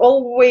different,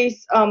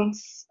 always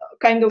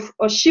kind of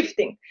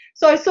shifting.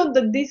 So I thought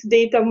that this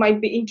data might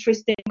be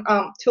interesting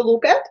to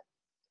look at.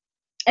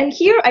 And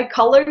here I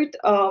colored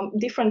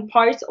different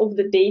parts of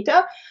the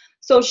data.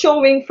 So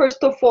showing,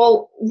 first of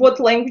all, what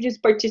languages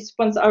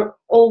participants are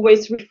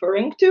always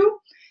referring to,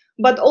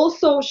 but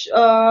also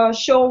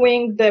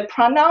showing the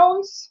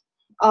pronouns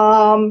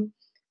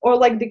or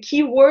like the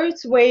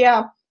keywords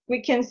where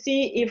we can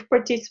see if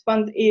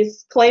participant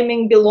is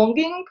claiming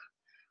belonging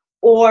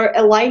or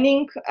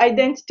aligning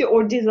identity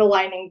or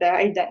disaligning their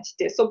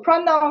identity. So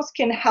pronouns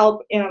can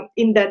help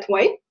in that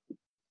way.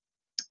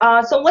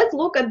 So let's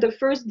look at the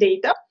first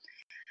data.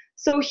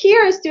 So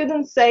here a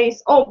student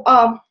says,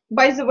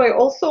 by the way,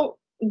 also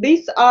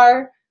these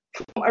are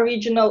from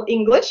original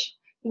English,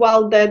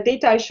 while the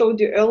data I showed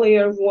you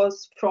earlier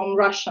was from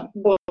Russian,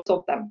 both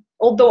of them.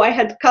 Although I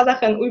had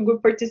Kazakh and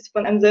Uyghur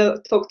participant and they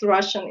talked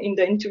Russian in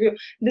the interview,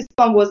 this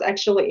one was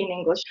actually in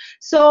English.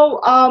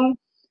 So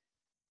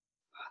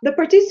the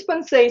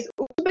participant says,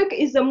 Uzbek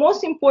is the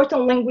most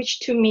important language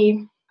to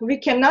me. We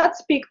cannot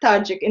speak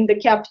Tajik in the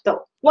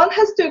capital. One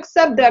has to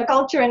accept their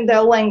culture and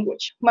their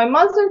language. My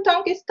mother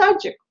tongue is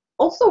Tajik,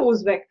 also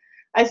Uzbek.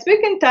 I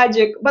speak in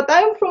Tajik, but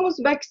I am from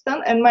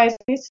Uzbekistan and my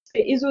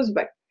ethnicity is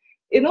Uzbek.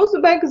 In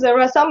Uzbek, there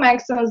are some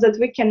accents that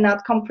we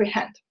cannot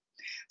comprehend.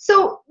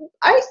 So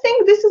I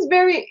think this is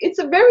it's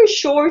a very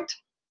short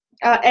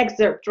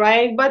excerpt,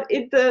 right? But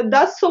it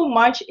does so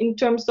much in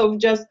terms of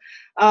just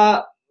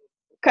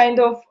kind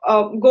of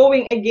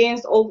going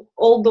against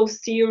all those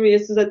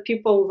theories that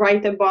people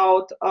write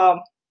about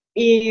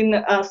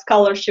in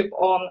scholarship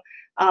on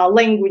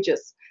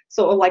languages,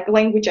 so like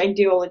language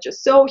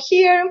ideologies. So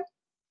here,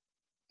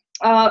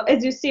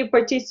 as you see,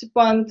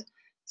 participant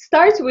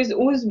starts with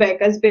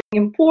Uzbek as being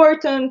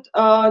important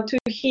to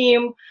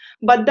him,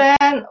 but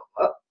then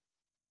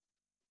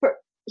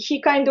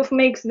he kind of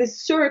makes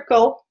this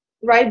circle,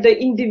 right?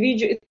 The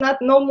individual, it's not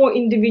no more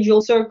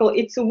individual circle,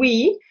 it's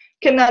we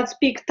cannot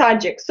speak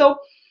Tajik. So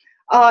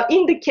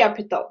in the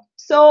capital.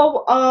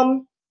 So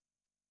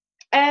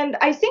and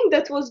I think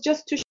that was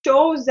just to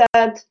show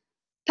that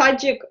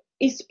Tajik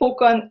is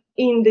spoken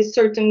in this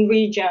certain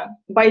region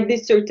by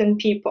these certain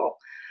people.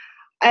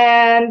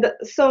 And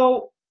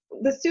so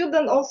the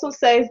student also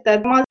says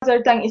that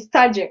mother tongue is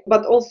Tajik,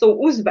 but also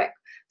Uzbek.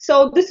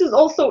 So this is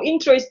also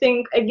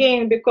interesting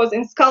again, because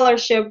in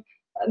scholarship,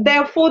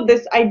 therefore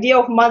this idea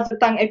of mother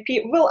tongue,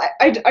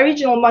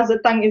 original mother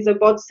tongue is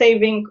about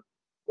saving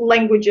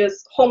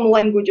languages, home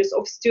languages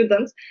of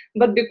students,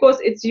 but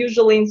because it's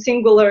usually in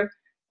singular,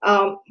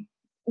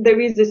 there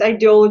is this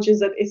ideology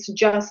that it's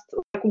just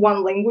like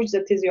one language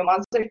that is your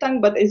mother tongue.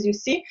 But as you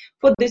see,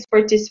 for this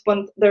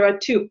participant, there are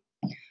two,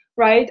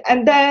 right?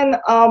 And then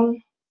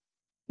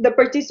the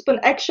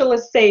participant actually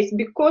says,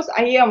 because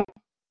I am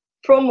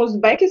from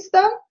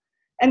Uzbekistan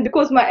and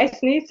because my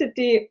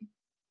ethnicity,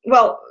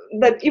 well,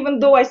 that even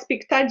though I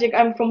speak Tajik,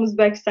 I'm from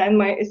Uzbekistan,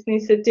 my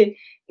ethnicity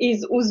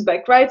is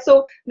Uzbek, right?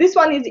 So this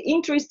one is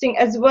interesting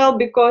as well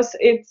because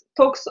it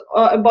talks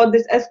about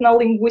this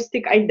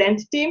ethno-linguistic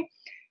identity,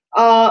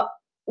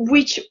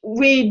 which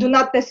we do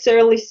not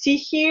necessarily see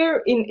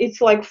here in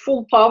its like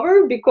full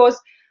power, because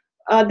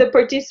the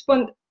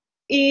participant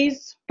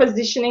is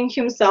positioning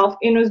himself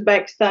in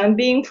Uzbekistan,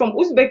 being from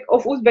Uzbek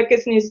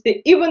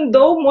ethnicity, even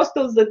though most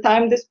of the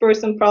time this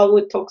person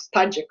probably talks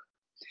Tajik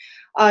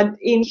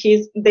in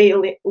his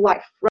daily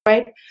life,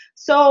 right?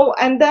 So,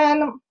 and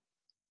then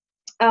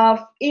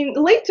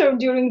later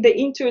during the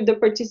interview, the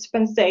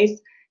participant says,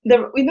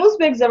 in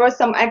Uzbek there are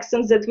some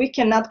accents that we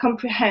cannot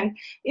comprehend.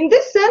 In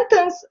this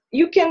sentence,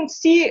 you can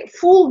see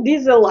full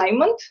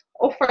disalignment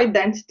of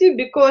identity,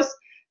 because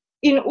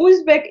in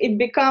Uzbek it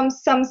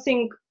becomes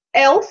something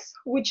else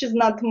which is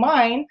not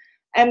mine,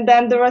 and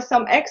then there are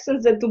some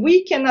accents that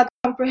we cannot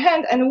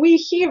comprehend, and we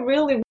here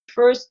really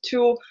refers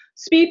to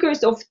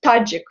speakers of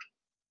Tajik,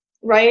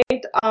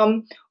 right?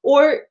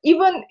 Or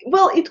even,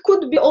 well, it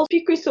could be all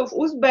speakers of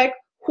Uzbek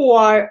who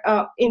are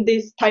in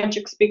this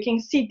Tajik-speaking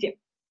city.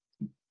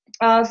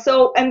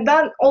 So, and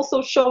then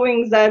also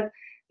showing that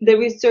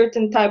there is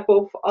certain type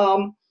of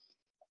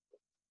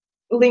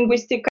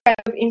linguistic kind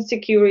of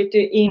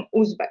insecurity in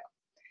Uzbek.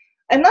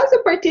 Another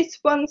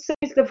participant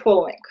says the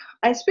following: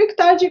 I speak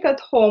Tajik at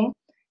home.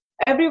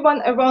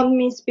 Everyone around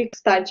me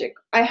speaks Tajik.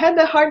 I had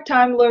a hard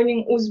time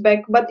learning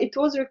Uzbek, but it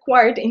was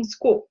required in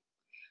school.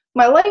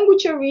 My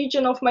language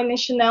origin of my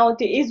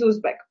nationality is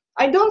Uzbek.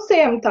 I don't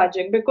say I'm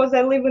Tajik because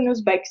I live in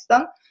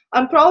Uzbekistan.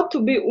 I'm proud to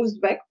be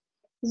Uzbek.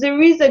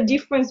 There is a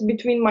difference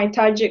between my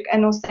Tajik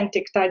and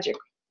authentic Tajik.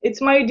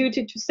 It's my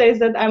duty to say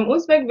that I'm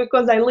Uzbek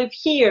because I live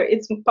here.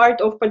 It's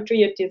part of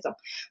patriotism.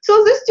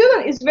 So the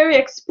student is very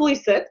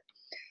explicit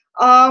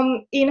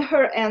in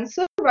her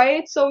answer,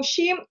 right? So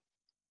she,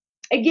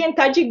 again,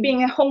 Tajik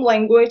being a home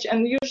language,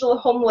 and usually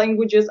home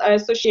languages are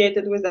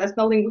associated with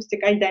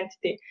ethno-linguistic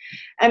identity.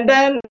 And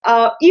then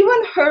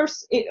even her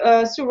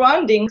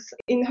surroundings,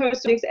 in her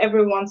surroundings,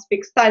 everyone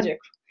speaks Tajik.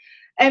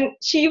 And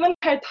she even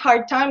had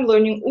hard time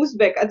learning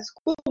Uzbek at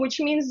school,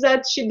 which means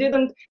that she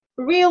didn't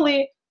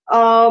really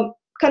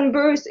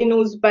converse in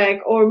Uzbek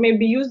or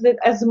maybe used it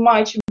as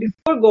much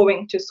before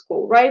going to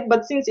school, right?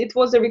 But since it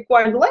was a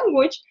required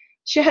language,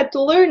 she had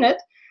to learn it.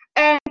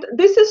 And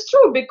this is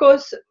true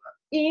because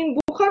in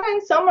Bukhara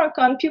and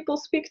Samarkand, people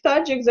speak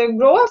Tajik, they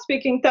grow up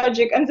speaking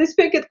Tajik, and they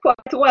speak it quite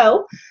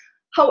well.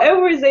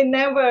 However, they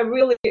never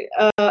really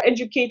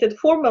educated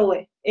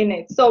formally in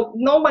it. So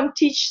no one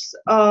teaches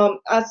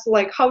us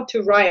like how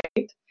to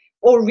write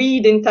or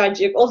read in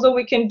Tajik, although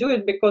we can do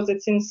it because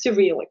it's in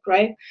Cyrillic,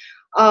 right?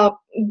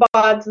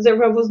 But there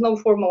was no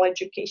formal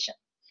education.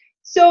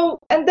 So,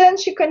 and then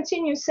she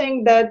continues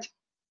saying that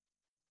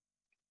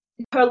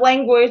her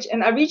language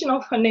and origin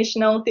of her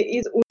nationality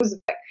is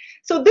Uzbek.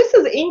 So this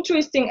is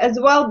interesting as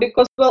well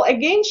because, well,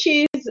 again,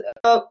 she's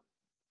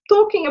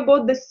talking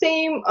about the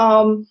same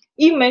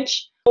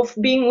image of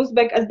being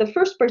Uzbek as the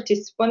first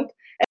participant.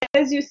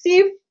 And as you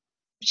see,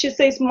 she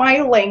says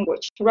my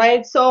language,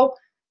 right? So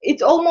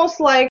it's almost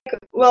like,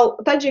 well,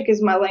 Tajik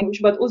is my language,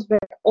 but Uzbek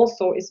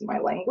also is my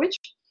language.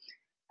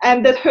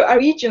 And that her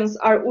origins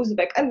are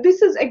Uzbek. And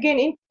this is, again,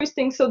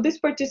 interesting. So this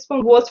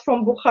participant was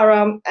from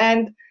Bukhara,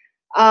 and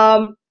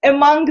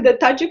among the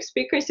Tajik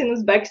speakers in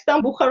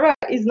Uzbekistan, Bukhara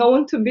is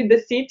known to be the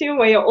city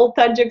where all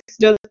Tajiks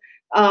just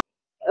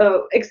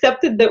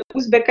accepted the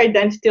Uzbek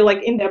identity,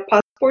 like in their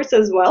passports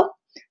as well.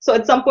 So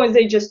at some point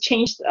they just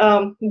changed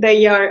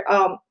their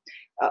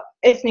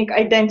ethnic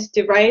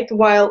identity, right?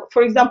 While,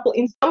 for example,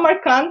 in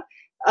Samarkand,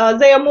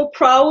 they are more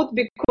proud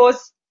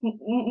because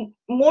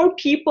more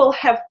people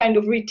have kind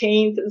of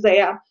retained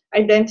their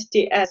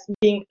identity as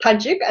being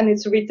Tajik, and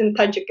it's written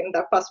Tajik in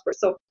their passport.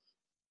 So,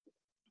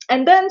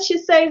 and then she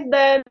says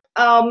that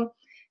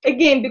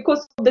again,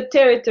 because of the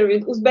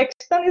territory,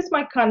 Uzbekistan is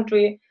my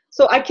country,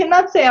 so I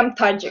cannot say I'm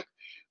Tajik,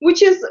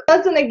 which is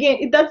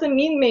it doesn't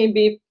mean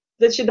maybe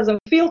that she doesn't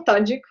feel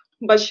Tajik,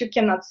 but she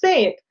cannot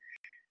say it.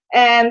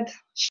 And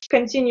she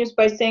continues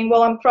by saying,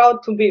 well, I'm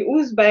proud to be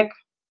Uzbek.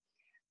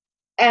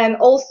 And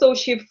also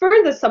she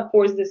further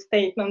supports this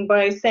statement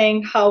by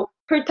saying how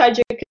her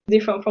Tajik is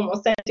different from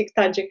authentic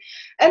Tajik.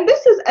 And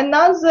this is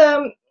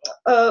another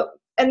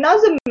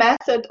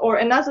method or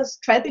another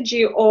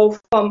strategy of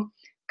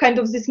kind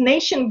of this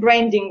nation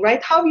branding,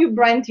 right? How you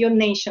brand your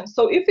nation.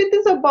 So if it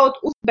is about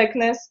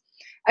Uzbekness,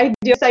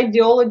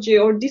 ideology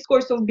or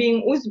discourse of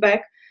being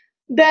Uzbek,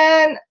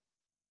 then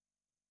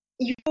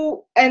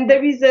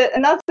there is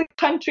another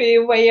country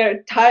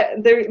where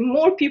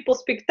more people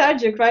speak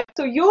Tajik, right?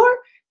 So your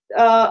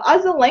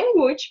other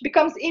language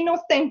becomes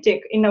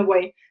inauthentic in a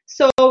way.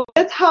 So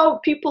that's how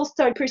people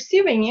start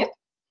perceiving it.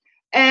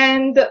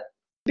 And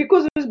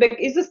because Uzbek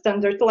is a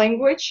standard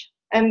language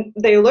and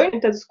they learn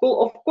it at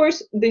school, of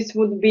course, this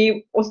would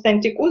be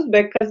authentic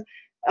Uzbek because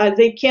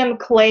they can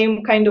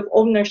claim kind of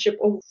ownership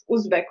of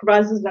Uzbek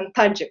rather than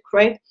Tajik,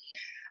 right?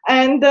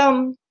 And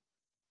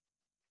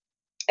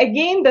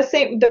again,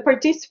 the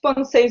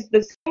participant says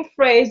the same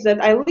phrase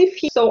that I live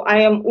here, so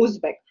I am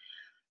Uzbek.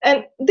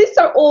 And these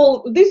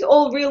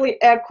all really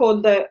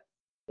echo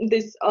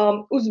this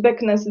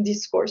Uzbekness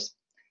discourse.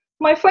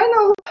 My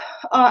final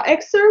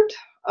excerpt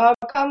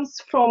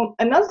comes from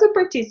another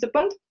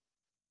participant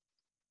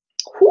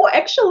who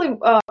actually,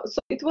 so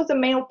it was a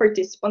male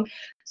participant.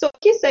 So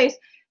he says,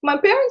 my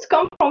parents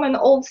come from an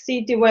old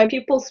city where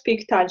people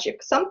speak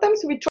Tajik.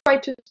 Sometimes we try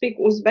to speak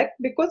Uzbek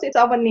because it's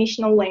our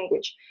national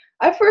language.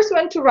 I first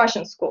went to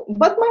Russian school,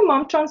 but my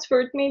mom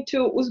transferred me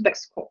to Uzbek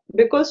school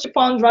because she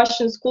found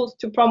Russian schools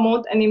to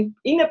promote an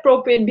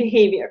inappropriate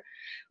behavior.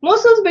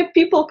 Most Uzbek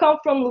people come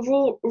from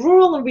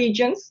rural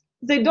regions.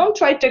 They don't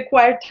try to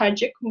acquire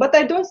Tajik, but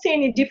I don't see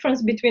any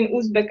difference between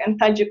Uzbek and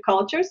Tajik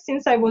cultures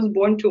since I was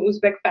born to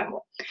Uzbek family.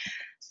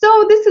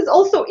 So this is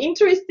also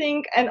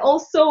interesting, and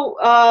also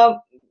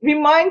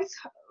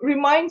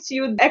reminds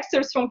you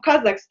excerpts from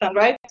Kazakhstan,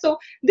 right? So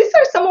these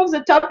are some of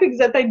the topics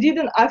that I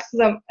didn't ask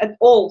them at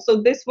all.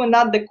 So these were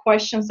not the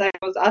questions I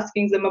was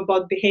asking them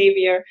about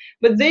behavior,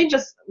 but they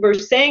just were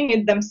saying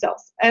it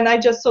themselves. And I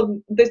just thought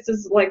this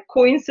is like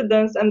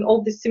coincidence and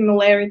all the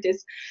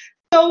similarities.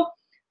 So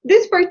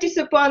this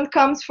participant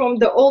comes from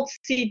the old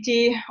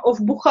city of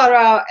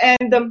Bukhara,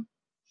 and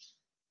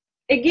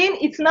again,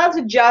 it's not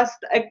just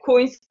a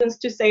coincidence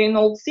to say an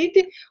old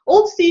city.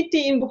 Old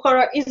city in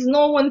Bukhara is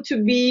known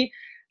to be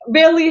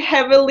very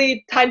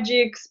heavily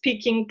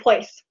Tajik-speaking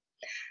place.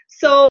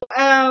 So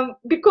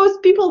because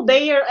people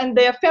there and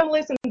their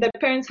families and their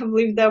parents have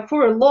lived there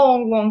for a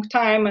long, long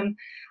time, and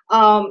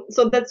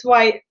so that's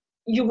why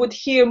you would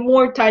hear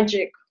more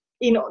Tajik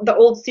in the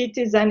old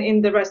cities than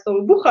in the rest of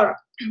Bukhara,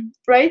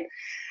 right?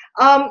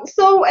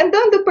 So, and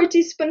then the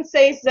participant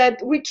says that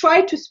we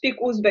try to speak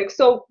Uzbek.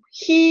 So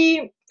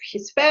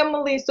his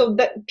family, so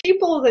the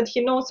people that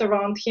he knows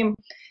around him,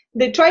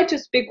 they try to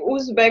speak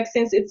Uzbek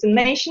since it's a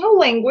national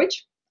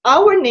language,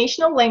 our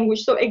national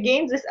language. So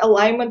again, this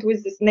alignment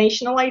with this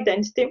national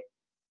identity.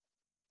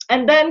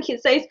 And then he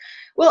says,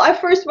 well, I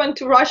first went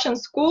to Russian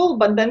school,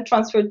 but then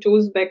transferred to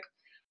Uzbek,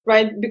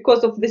 right,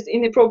 because of this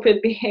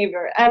inappropriate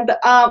behavior. And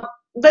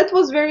that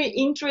was very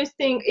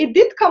interesting. It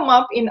did come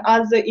up in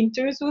other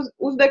interviews with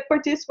Uzbek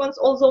participants,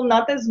 although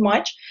not as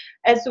much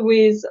as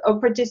with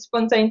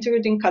participants I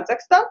interviewed in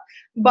Kazakhstan,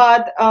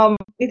 but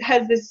it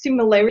has the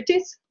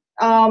similarities.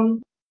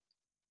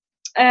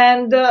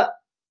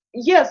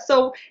 Yes,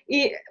 so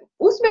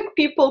Uzbek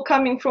people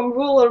coming from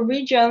rural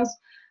regions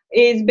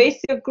is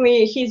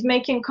basically, he's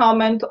making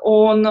comment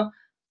on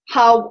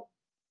how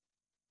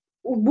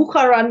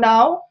Bukhara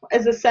now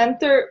as a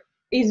center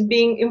is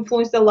being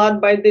influenced a lot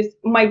by this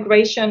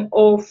migration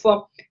of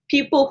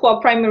people who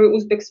are primary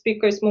Uzbek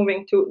speakers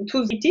moving to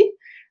city,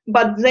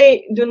 but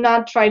they do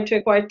not try to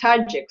acquire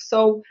Tajik.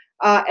 So,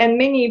 and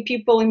many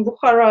people in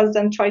Bukhara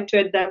then try to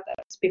adapt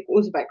and speak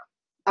Uzbek.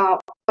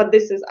 But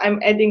this is,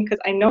 I'm adding because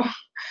I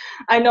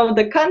know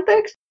the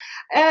context.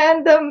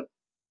 And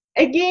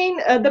again,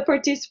 the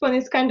participant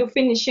is kind of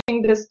finishing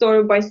the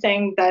story by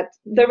saying that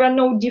there are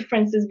no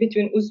differences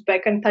between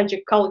Uzbek and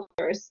Tajik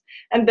cultures,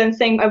 and then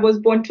saying I was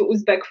born to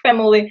Uzbek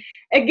family.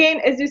 Again,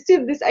 as you see,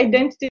 these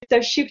identities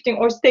are shifting,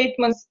 or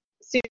statements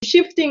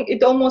shifting.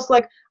 It almost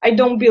like, I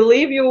don't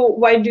believe you.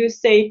 Why do you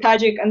say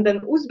Tajik and then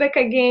Uzbek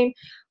again?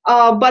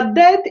 But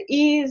that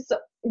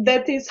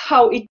is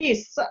how it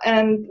is,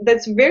 and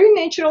that's very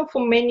natural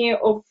for many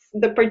of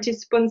the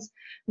participants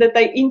that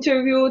I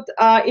interviewed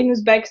in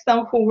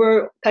Uzbekistan who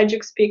were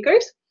Tajik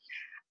speakers.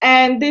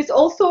 And this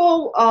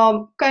also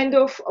kind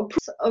of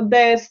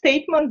the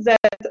statements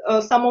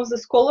that some of the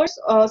scholars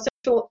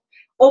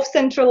of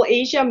Central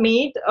Asia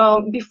made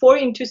before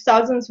in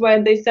 2000s,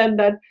 where they said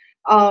that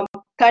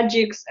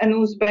Tajiks and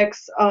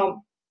Uzbeks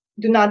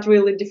do not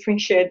really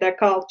differentiate their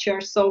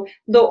culture. So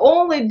the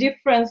only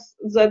difference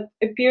that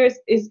appears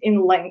is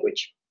in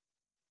language.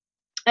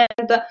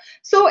 And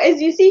so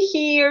as you see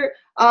here,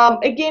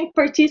 again,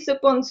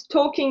 participants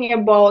talking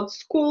about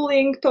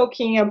schooling,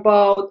 talking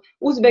about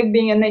Uzbek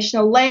being a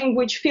national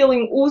language,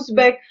 feeling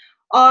Uzbek,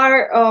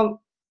 are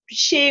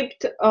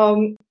shaped,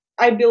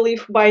 I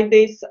believe, by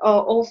this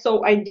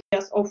also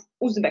ideas of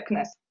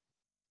Uzbekness.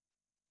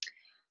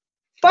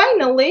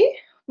 Finally,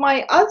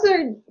 my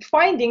other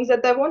findings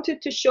that I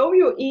wanted to show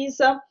you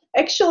is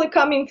actually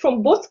coming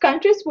from both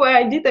countries, where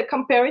I did a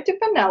comparative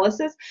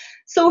analysis.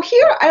 So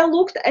here I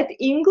looked at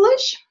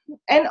English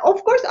and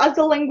of course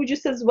other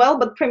languages as well,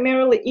 but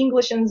primarily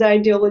English and the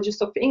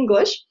ideologies of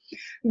English,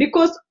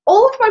 because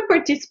all of my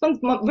participants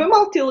were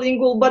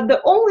multilingual, but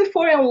the only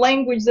foreign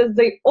language that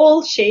they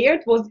all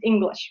shared was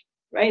English,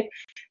 right?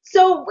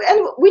 So,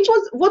 and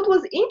what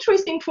was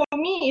interesting for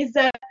me is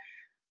that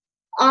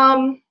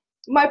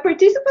my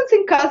participants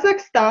in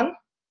Kazakhstan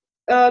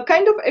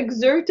kind of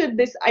exerted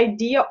this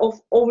idea of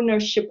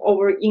ownership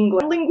over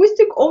English.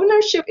 Linguistic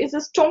ownership is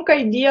a strong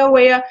idea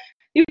where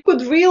you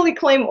could really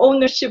claim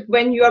ownership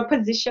when you are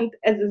positioned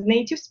as a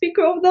native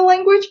speaker of the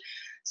language.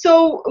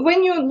 So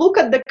when you look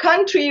at the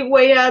country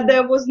where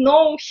there was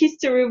no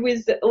history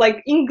with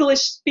like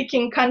English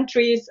speaking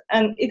countries,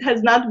 and it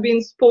has not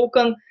been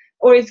spoken,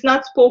 or it's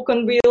not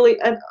spoken really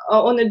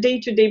on a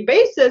day-to-day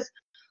basis,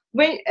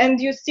 and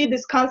you see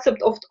this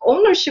concept of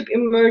ownership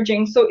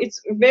emerging, so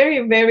it's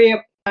very, very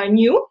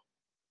new,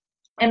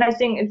 and I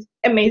think it's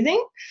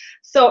amazing.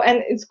 So,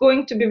 and it's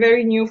going to be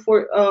very new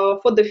for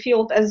the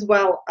field as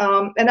well.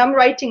 And I'm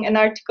writing an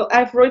article.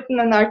 I've written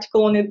an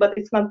article on it, but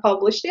it's not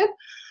published yet.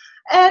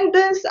 And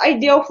this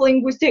idea of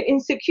linguistic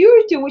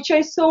insecurity, which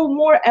I saw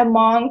more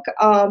among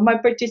my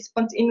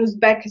participants in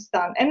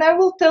Uzbekistan, and I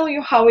will tell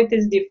you how it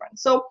is different.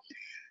 So,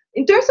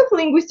 in terms of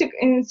linguistic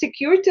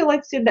insecurity,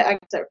 let's see the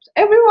excerpt.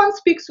 Everyone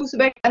speaks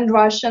Uzbek and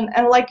Russian,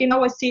 and like in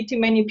our city,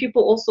 many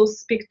people also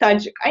speak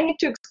Tajik. I need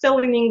to excel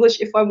in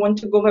English if I want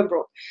to go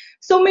abroad.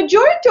 So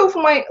majority of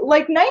my,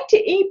 like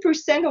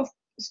 98% of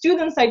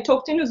students I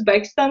talked in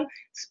Uzbekistan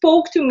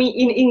spoke to me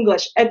in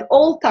English at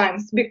all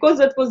times, because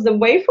that was the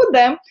way for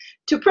them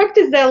to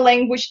practice their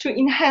language, to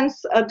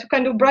enhance, to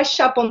kind of brush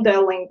up on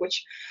their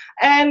language.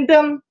 And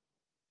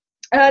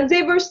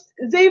they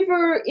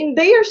were in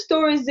their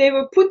stories, they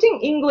were putting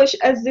English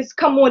as this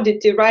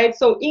commodity, right?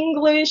 So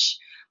English,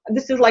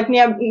 this is like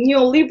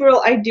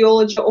neoliberal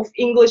ideology of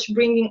English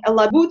bringing a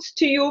lot of goods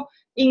to you.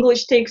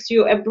 English takes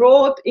you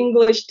abroad.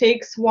 English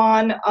takes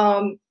one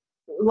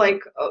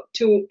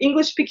to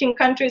English-speaking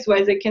countries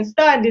where they can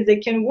study, they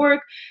can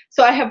work.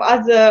 So I have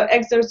other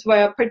excerpts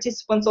where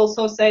participants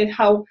also say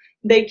how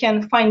they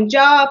can find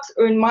jobs,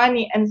 earn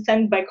money, and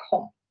send back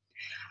home.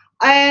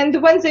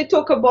 And when they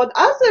talk about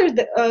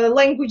other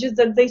languages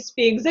that they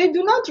speak, they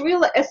do not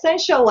really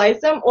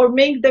essentialize them or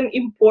make them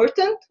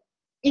important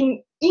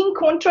in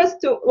contrast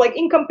to, like,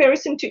 in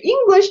comparison to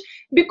English,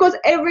 because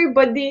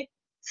everybody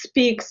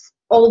speaks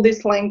all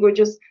these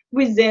languages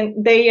within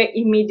their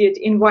immediate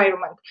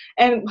environment.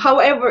 And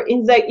however,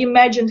 in the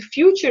imagined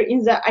future,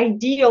 in the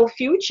ideal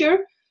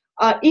future,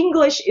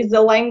 English is a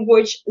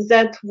language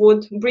that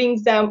would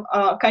bring them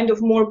kind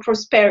of more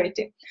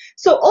prosperity.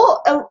 So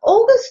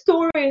all the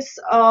stories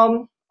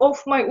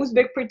of my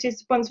Uzbek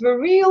participants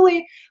were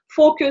really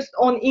focused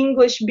on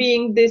English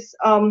being this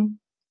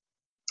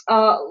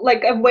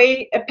like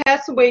a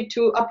pathway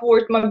to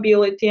upward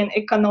mobility and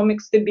economic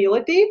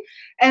stability,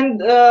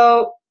 and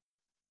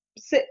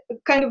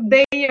kind of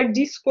their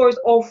discourse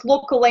of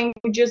local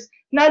languages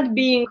not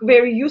being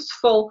very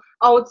useful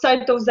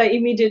outside of the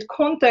immediate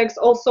context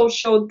also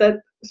showed that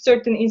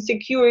certain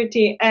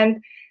insecurity, and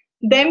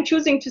them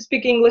choosing to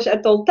speak English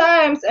at all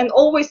times and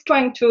always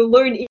trying to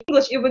learn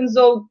English even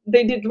though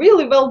they did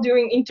really well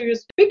during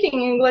interviews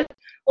speaking English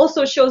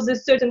also shows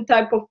this certain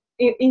type of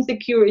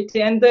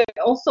insecurity. And they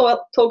also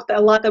talked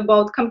a lot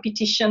about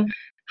competition,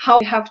 how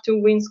you have to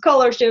win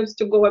scholarships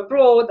to go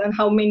abroad, and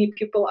how many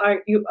people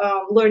are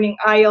learning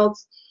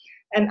IELTS.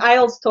 And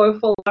IELTS,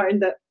 TOEFL are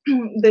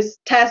this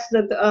test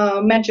that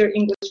measure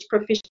English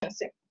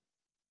proficiency.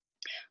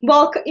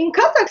 Well, in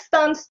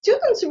Kazakhstan,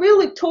 students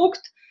really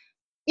talked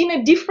in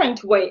a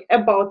different way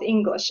about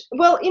English.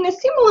 Well, in a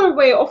similar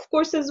way, of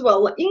course, as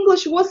well.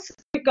 English was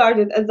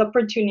regarded as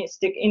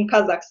opportunistic in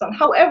Kazakhstan.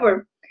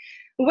 However,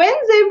 when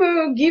they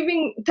were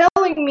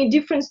telling me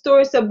different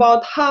stories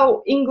about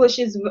how English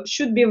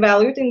should be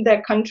valued in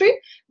their country,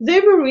 they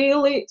were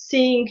really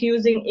seeing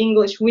using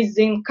English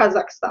within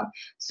Kazakhstan.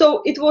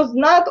 So it was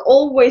not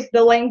always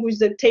the language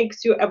that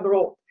takes you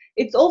abroad.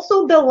 It's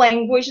also the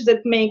language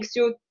that makes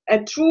you a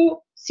true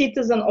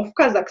citizen of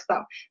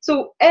Kazakhstan.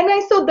 So, and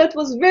I thought that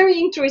was very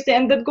interesting,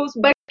 and that goes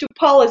back to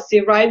policy,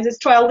 right? This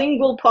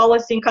trilingual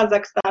policy in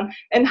Kazakhstan,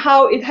 and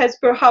how it has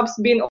perhaps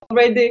been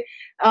already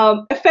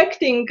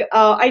affecting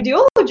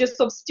ideologies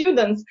of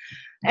students.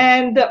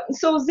 And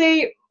so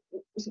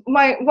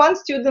one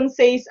student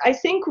says, I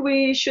think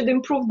we should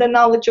improve the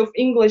knowledge of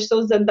English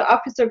so that the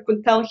officer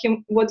could tell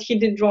him what he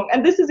did wrong.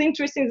 And this is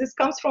interesting. This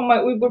comes from my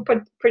Uyghur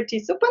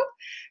participant.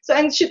 So,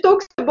 and she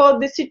talks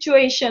about the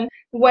situation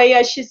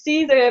where she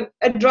sees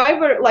a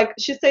driver, like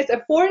she says,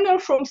 a foreigner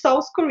from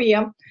South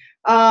Korea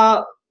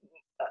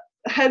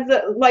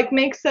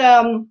makes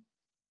a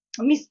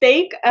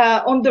mistake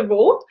on the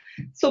road,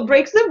 so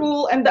breaks the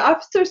rule, and the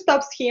officer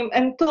stops him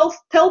and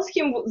tells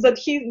him that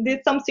he did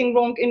something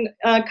wrong in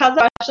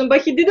Kazakhstan,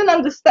 but he didn't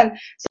understand.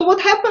 So what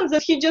happens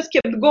is he just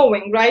kept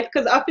going, right?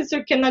 Because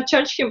officer cannot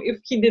charge him if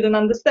he didn't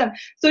understand.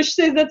 So she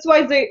says that's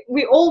why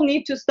we all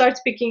need to start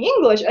speaking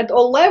English at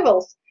all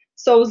levels,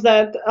 so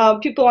that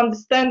people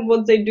understand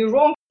what they do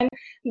wrong. And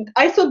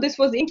I thought this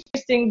was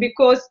interesting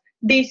because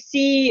they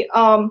see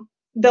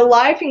the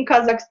life in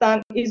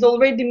Kazakhstan is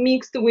already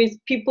mixed with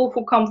people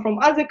who come from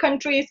other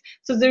countries.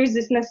 So there is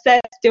this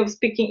necessity of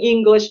speaking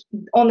English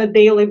on a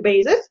daily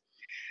basis.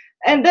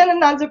 And then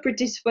another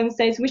participant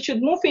says we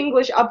should move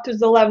English up to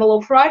the level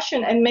of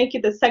Russian and make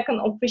it a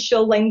second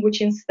official language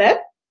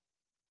instead.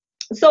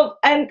 So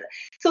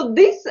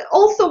this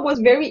also was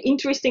very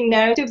interesting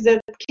narrative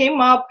that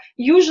came up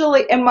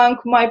usually among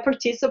my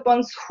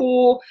participants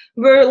who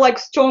were like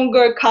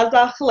stronger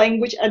Kazakh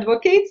language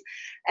advocates.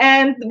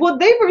 And what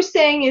they were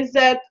saying is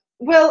that,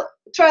 well,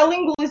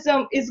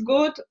 trilingualism is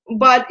good,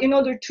 but in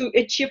order to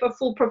achieve a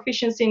full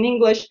proficiency in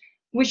English,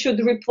 we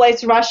should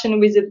replace Russian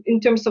with it in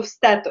terms of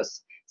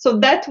status. So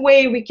that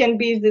way we can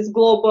be this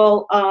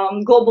global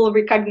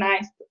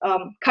recognized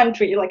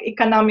country, like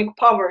economic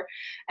power.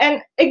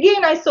 And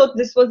again, I thought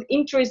this was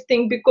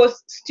interesting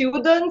because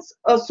students,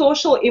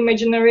 social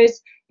imaginaries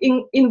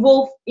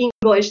involve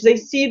English. They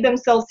see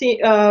themselves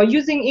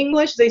using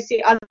English. They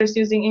see others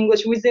using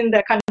English within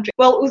their country.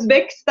 Well,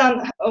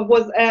 Uzbekistan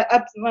was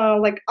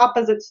like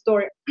opposite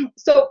story.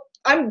 So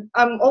I'm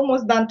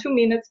almost done, 2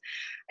 minutes,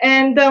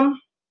 and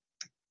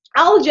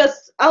I'll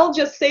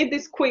just say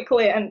this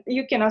quickly, and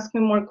you can ask me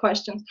more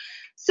questions.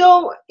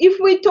 So if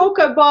we talk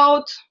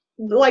about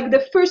like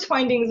the first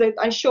findings that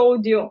I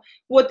showed you,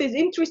 what is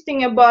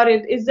interesting about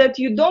it is that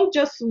you don't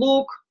just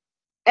look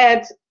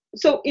at,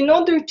 so in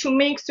order to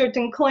make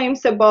certain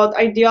claims about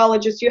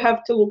ideologies, you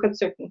have to look at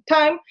certain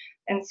time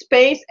and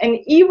space, and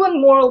even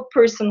moral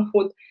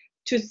personhood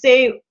to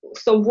say,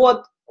 so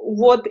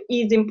what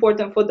is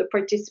important for the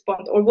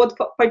participant, or what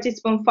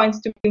participant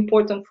finds to be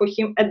important for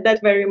him at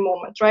that very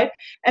moment, right?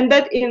 And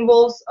that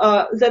involves,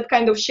 that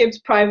kind of shapes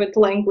private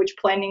language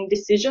planning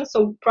decisions.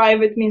 So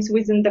private means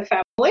within the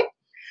family.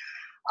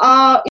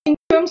 In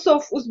terms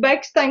of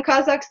Uzbekistan,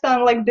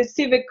 Kazakhstan, like the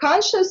civic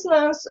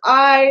consciousness,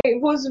 I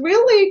was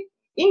really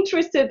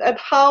interested at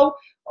how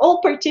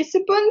all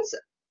participants,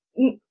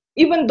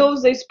 even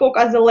those they spoke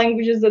other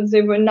languages that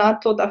they were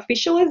not taught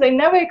officially, they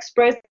never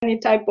expressed any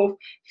type of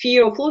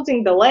fear of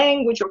losing the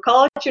language or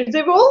culture.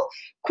 They were all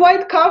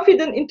quite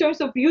confident in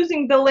terms of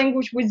using the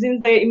language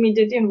within their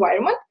immediate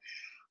environment.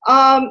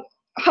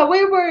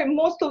 However,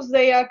 most of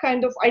their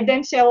kind of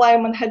identity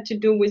alignment had to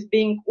do with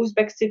being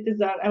Uzbek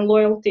citizen and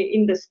loyalty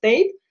in the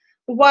state.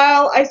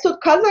 While I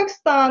thought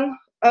Kazakhstan,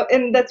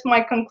 and that's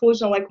my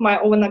conclusion, like my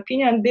own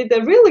opinion, did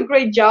a really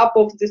great job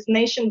of this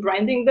nation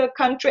branding the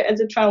country as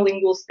a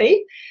trilingual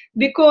state,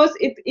 because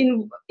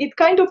it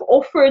kind of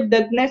offered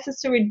that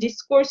necessary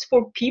discourse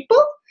for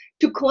people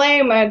to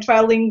claim a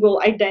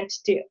trilingual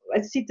identity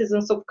as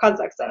citizens of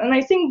Kazakhstan. And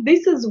I think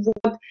this is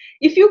what,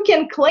 if you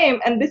can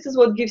claim, and this is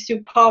what gives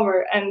you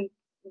power, and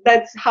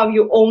that's how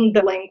you own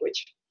the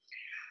language.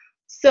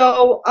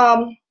 So,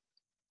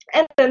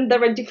 and then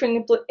there are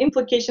different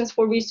implications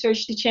for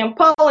research, teaching, and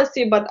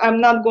policy, but I'm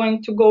not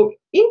going to go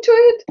into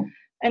it.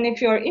 And if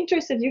you're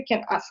interested, you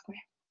can ask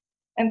me.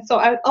 And so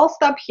I'll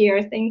stop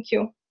here. Thank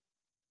you.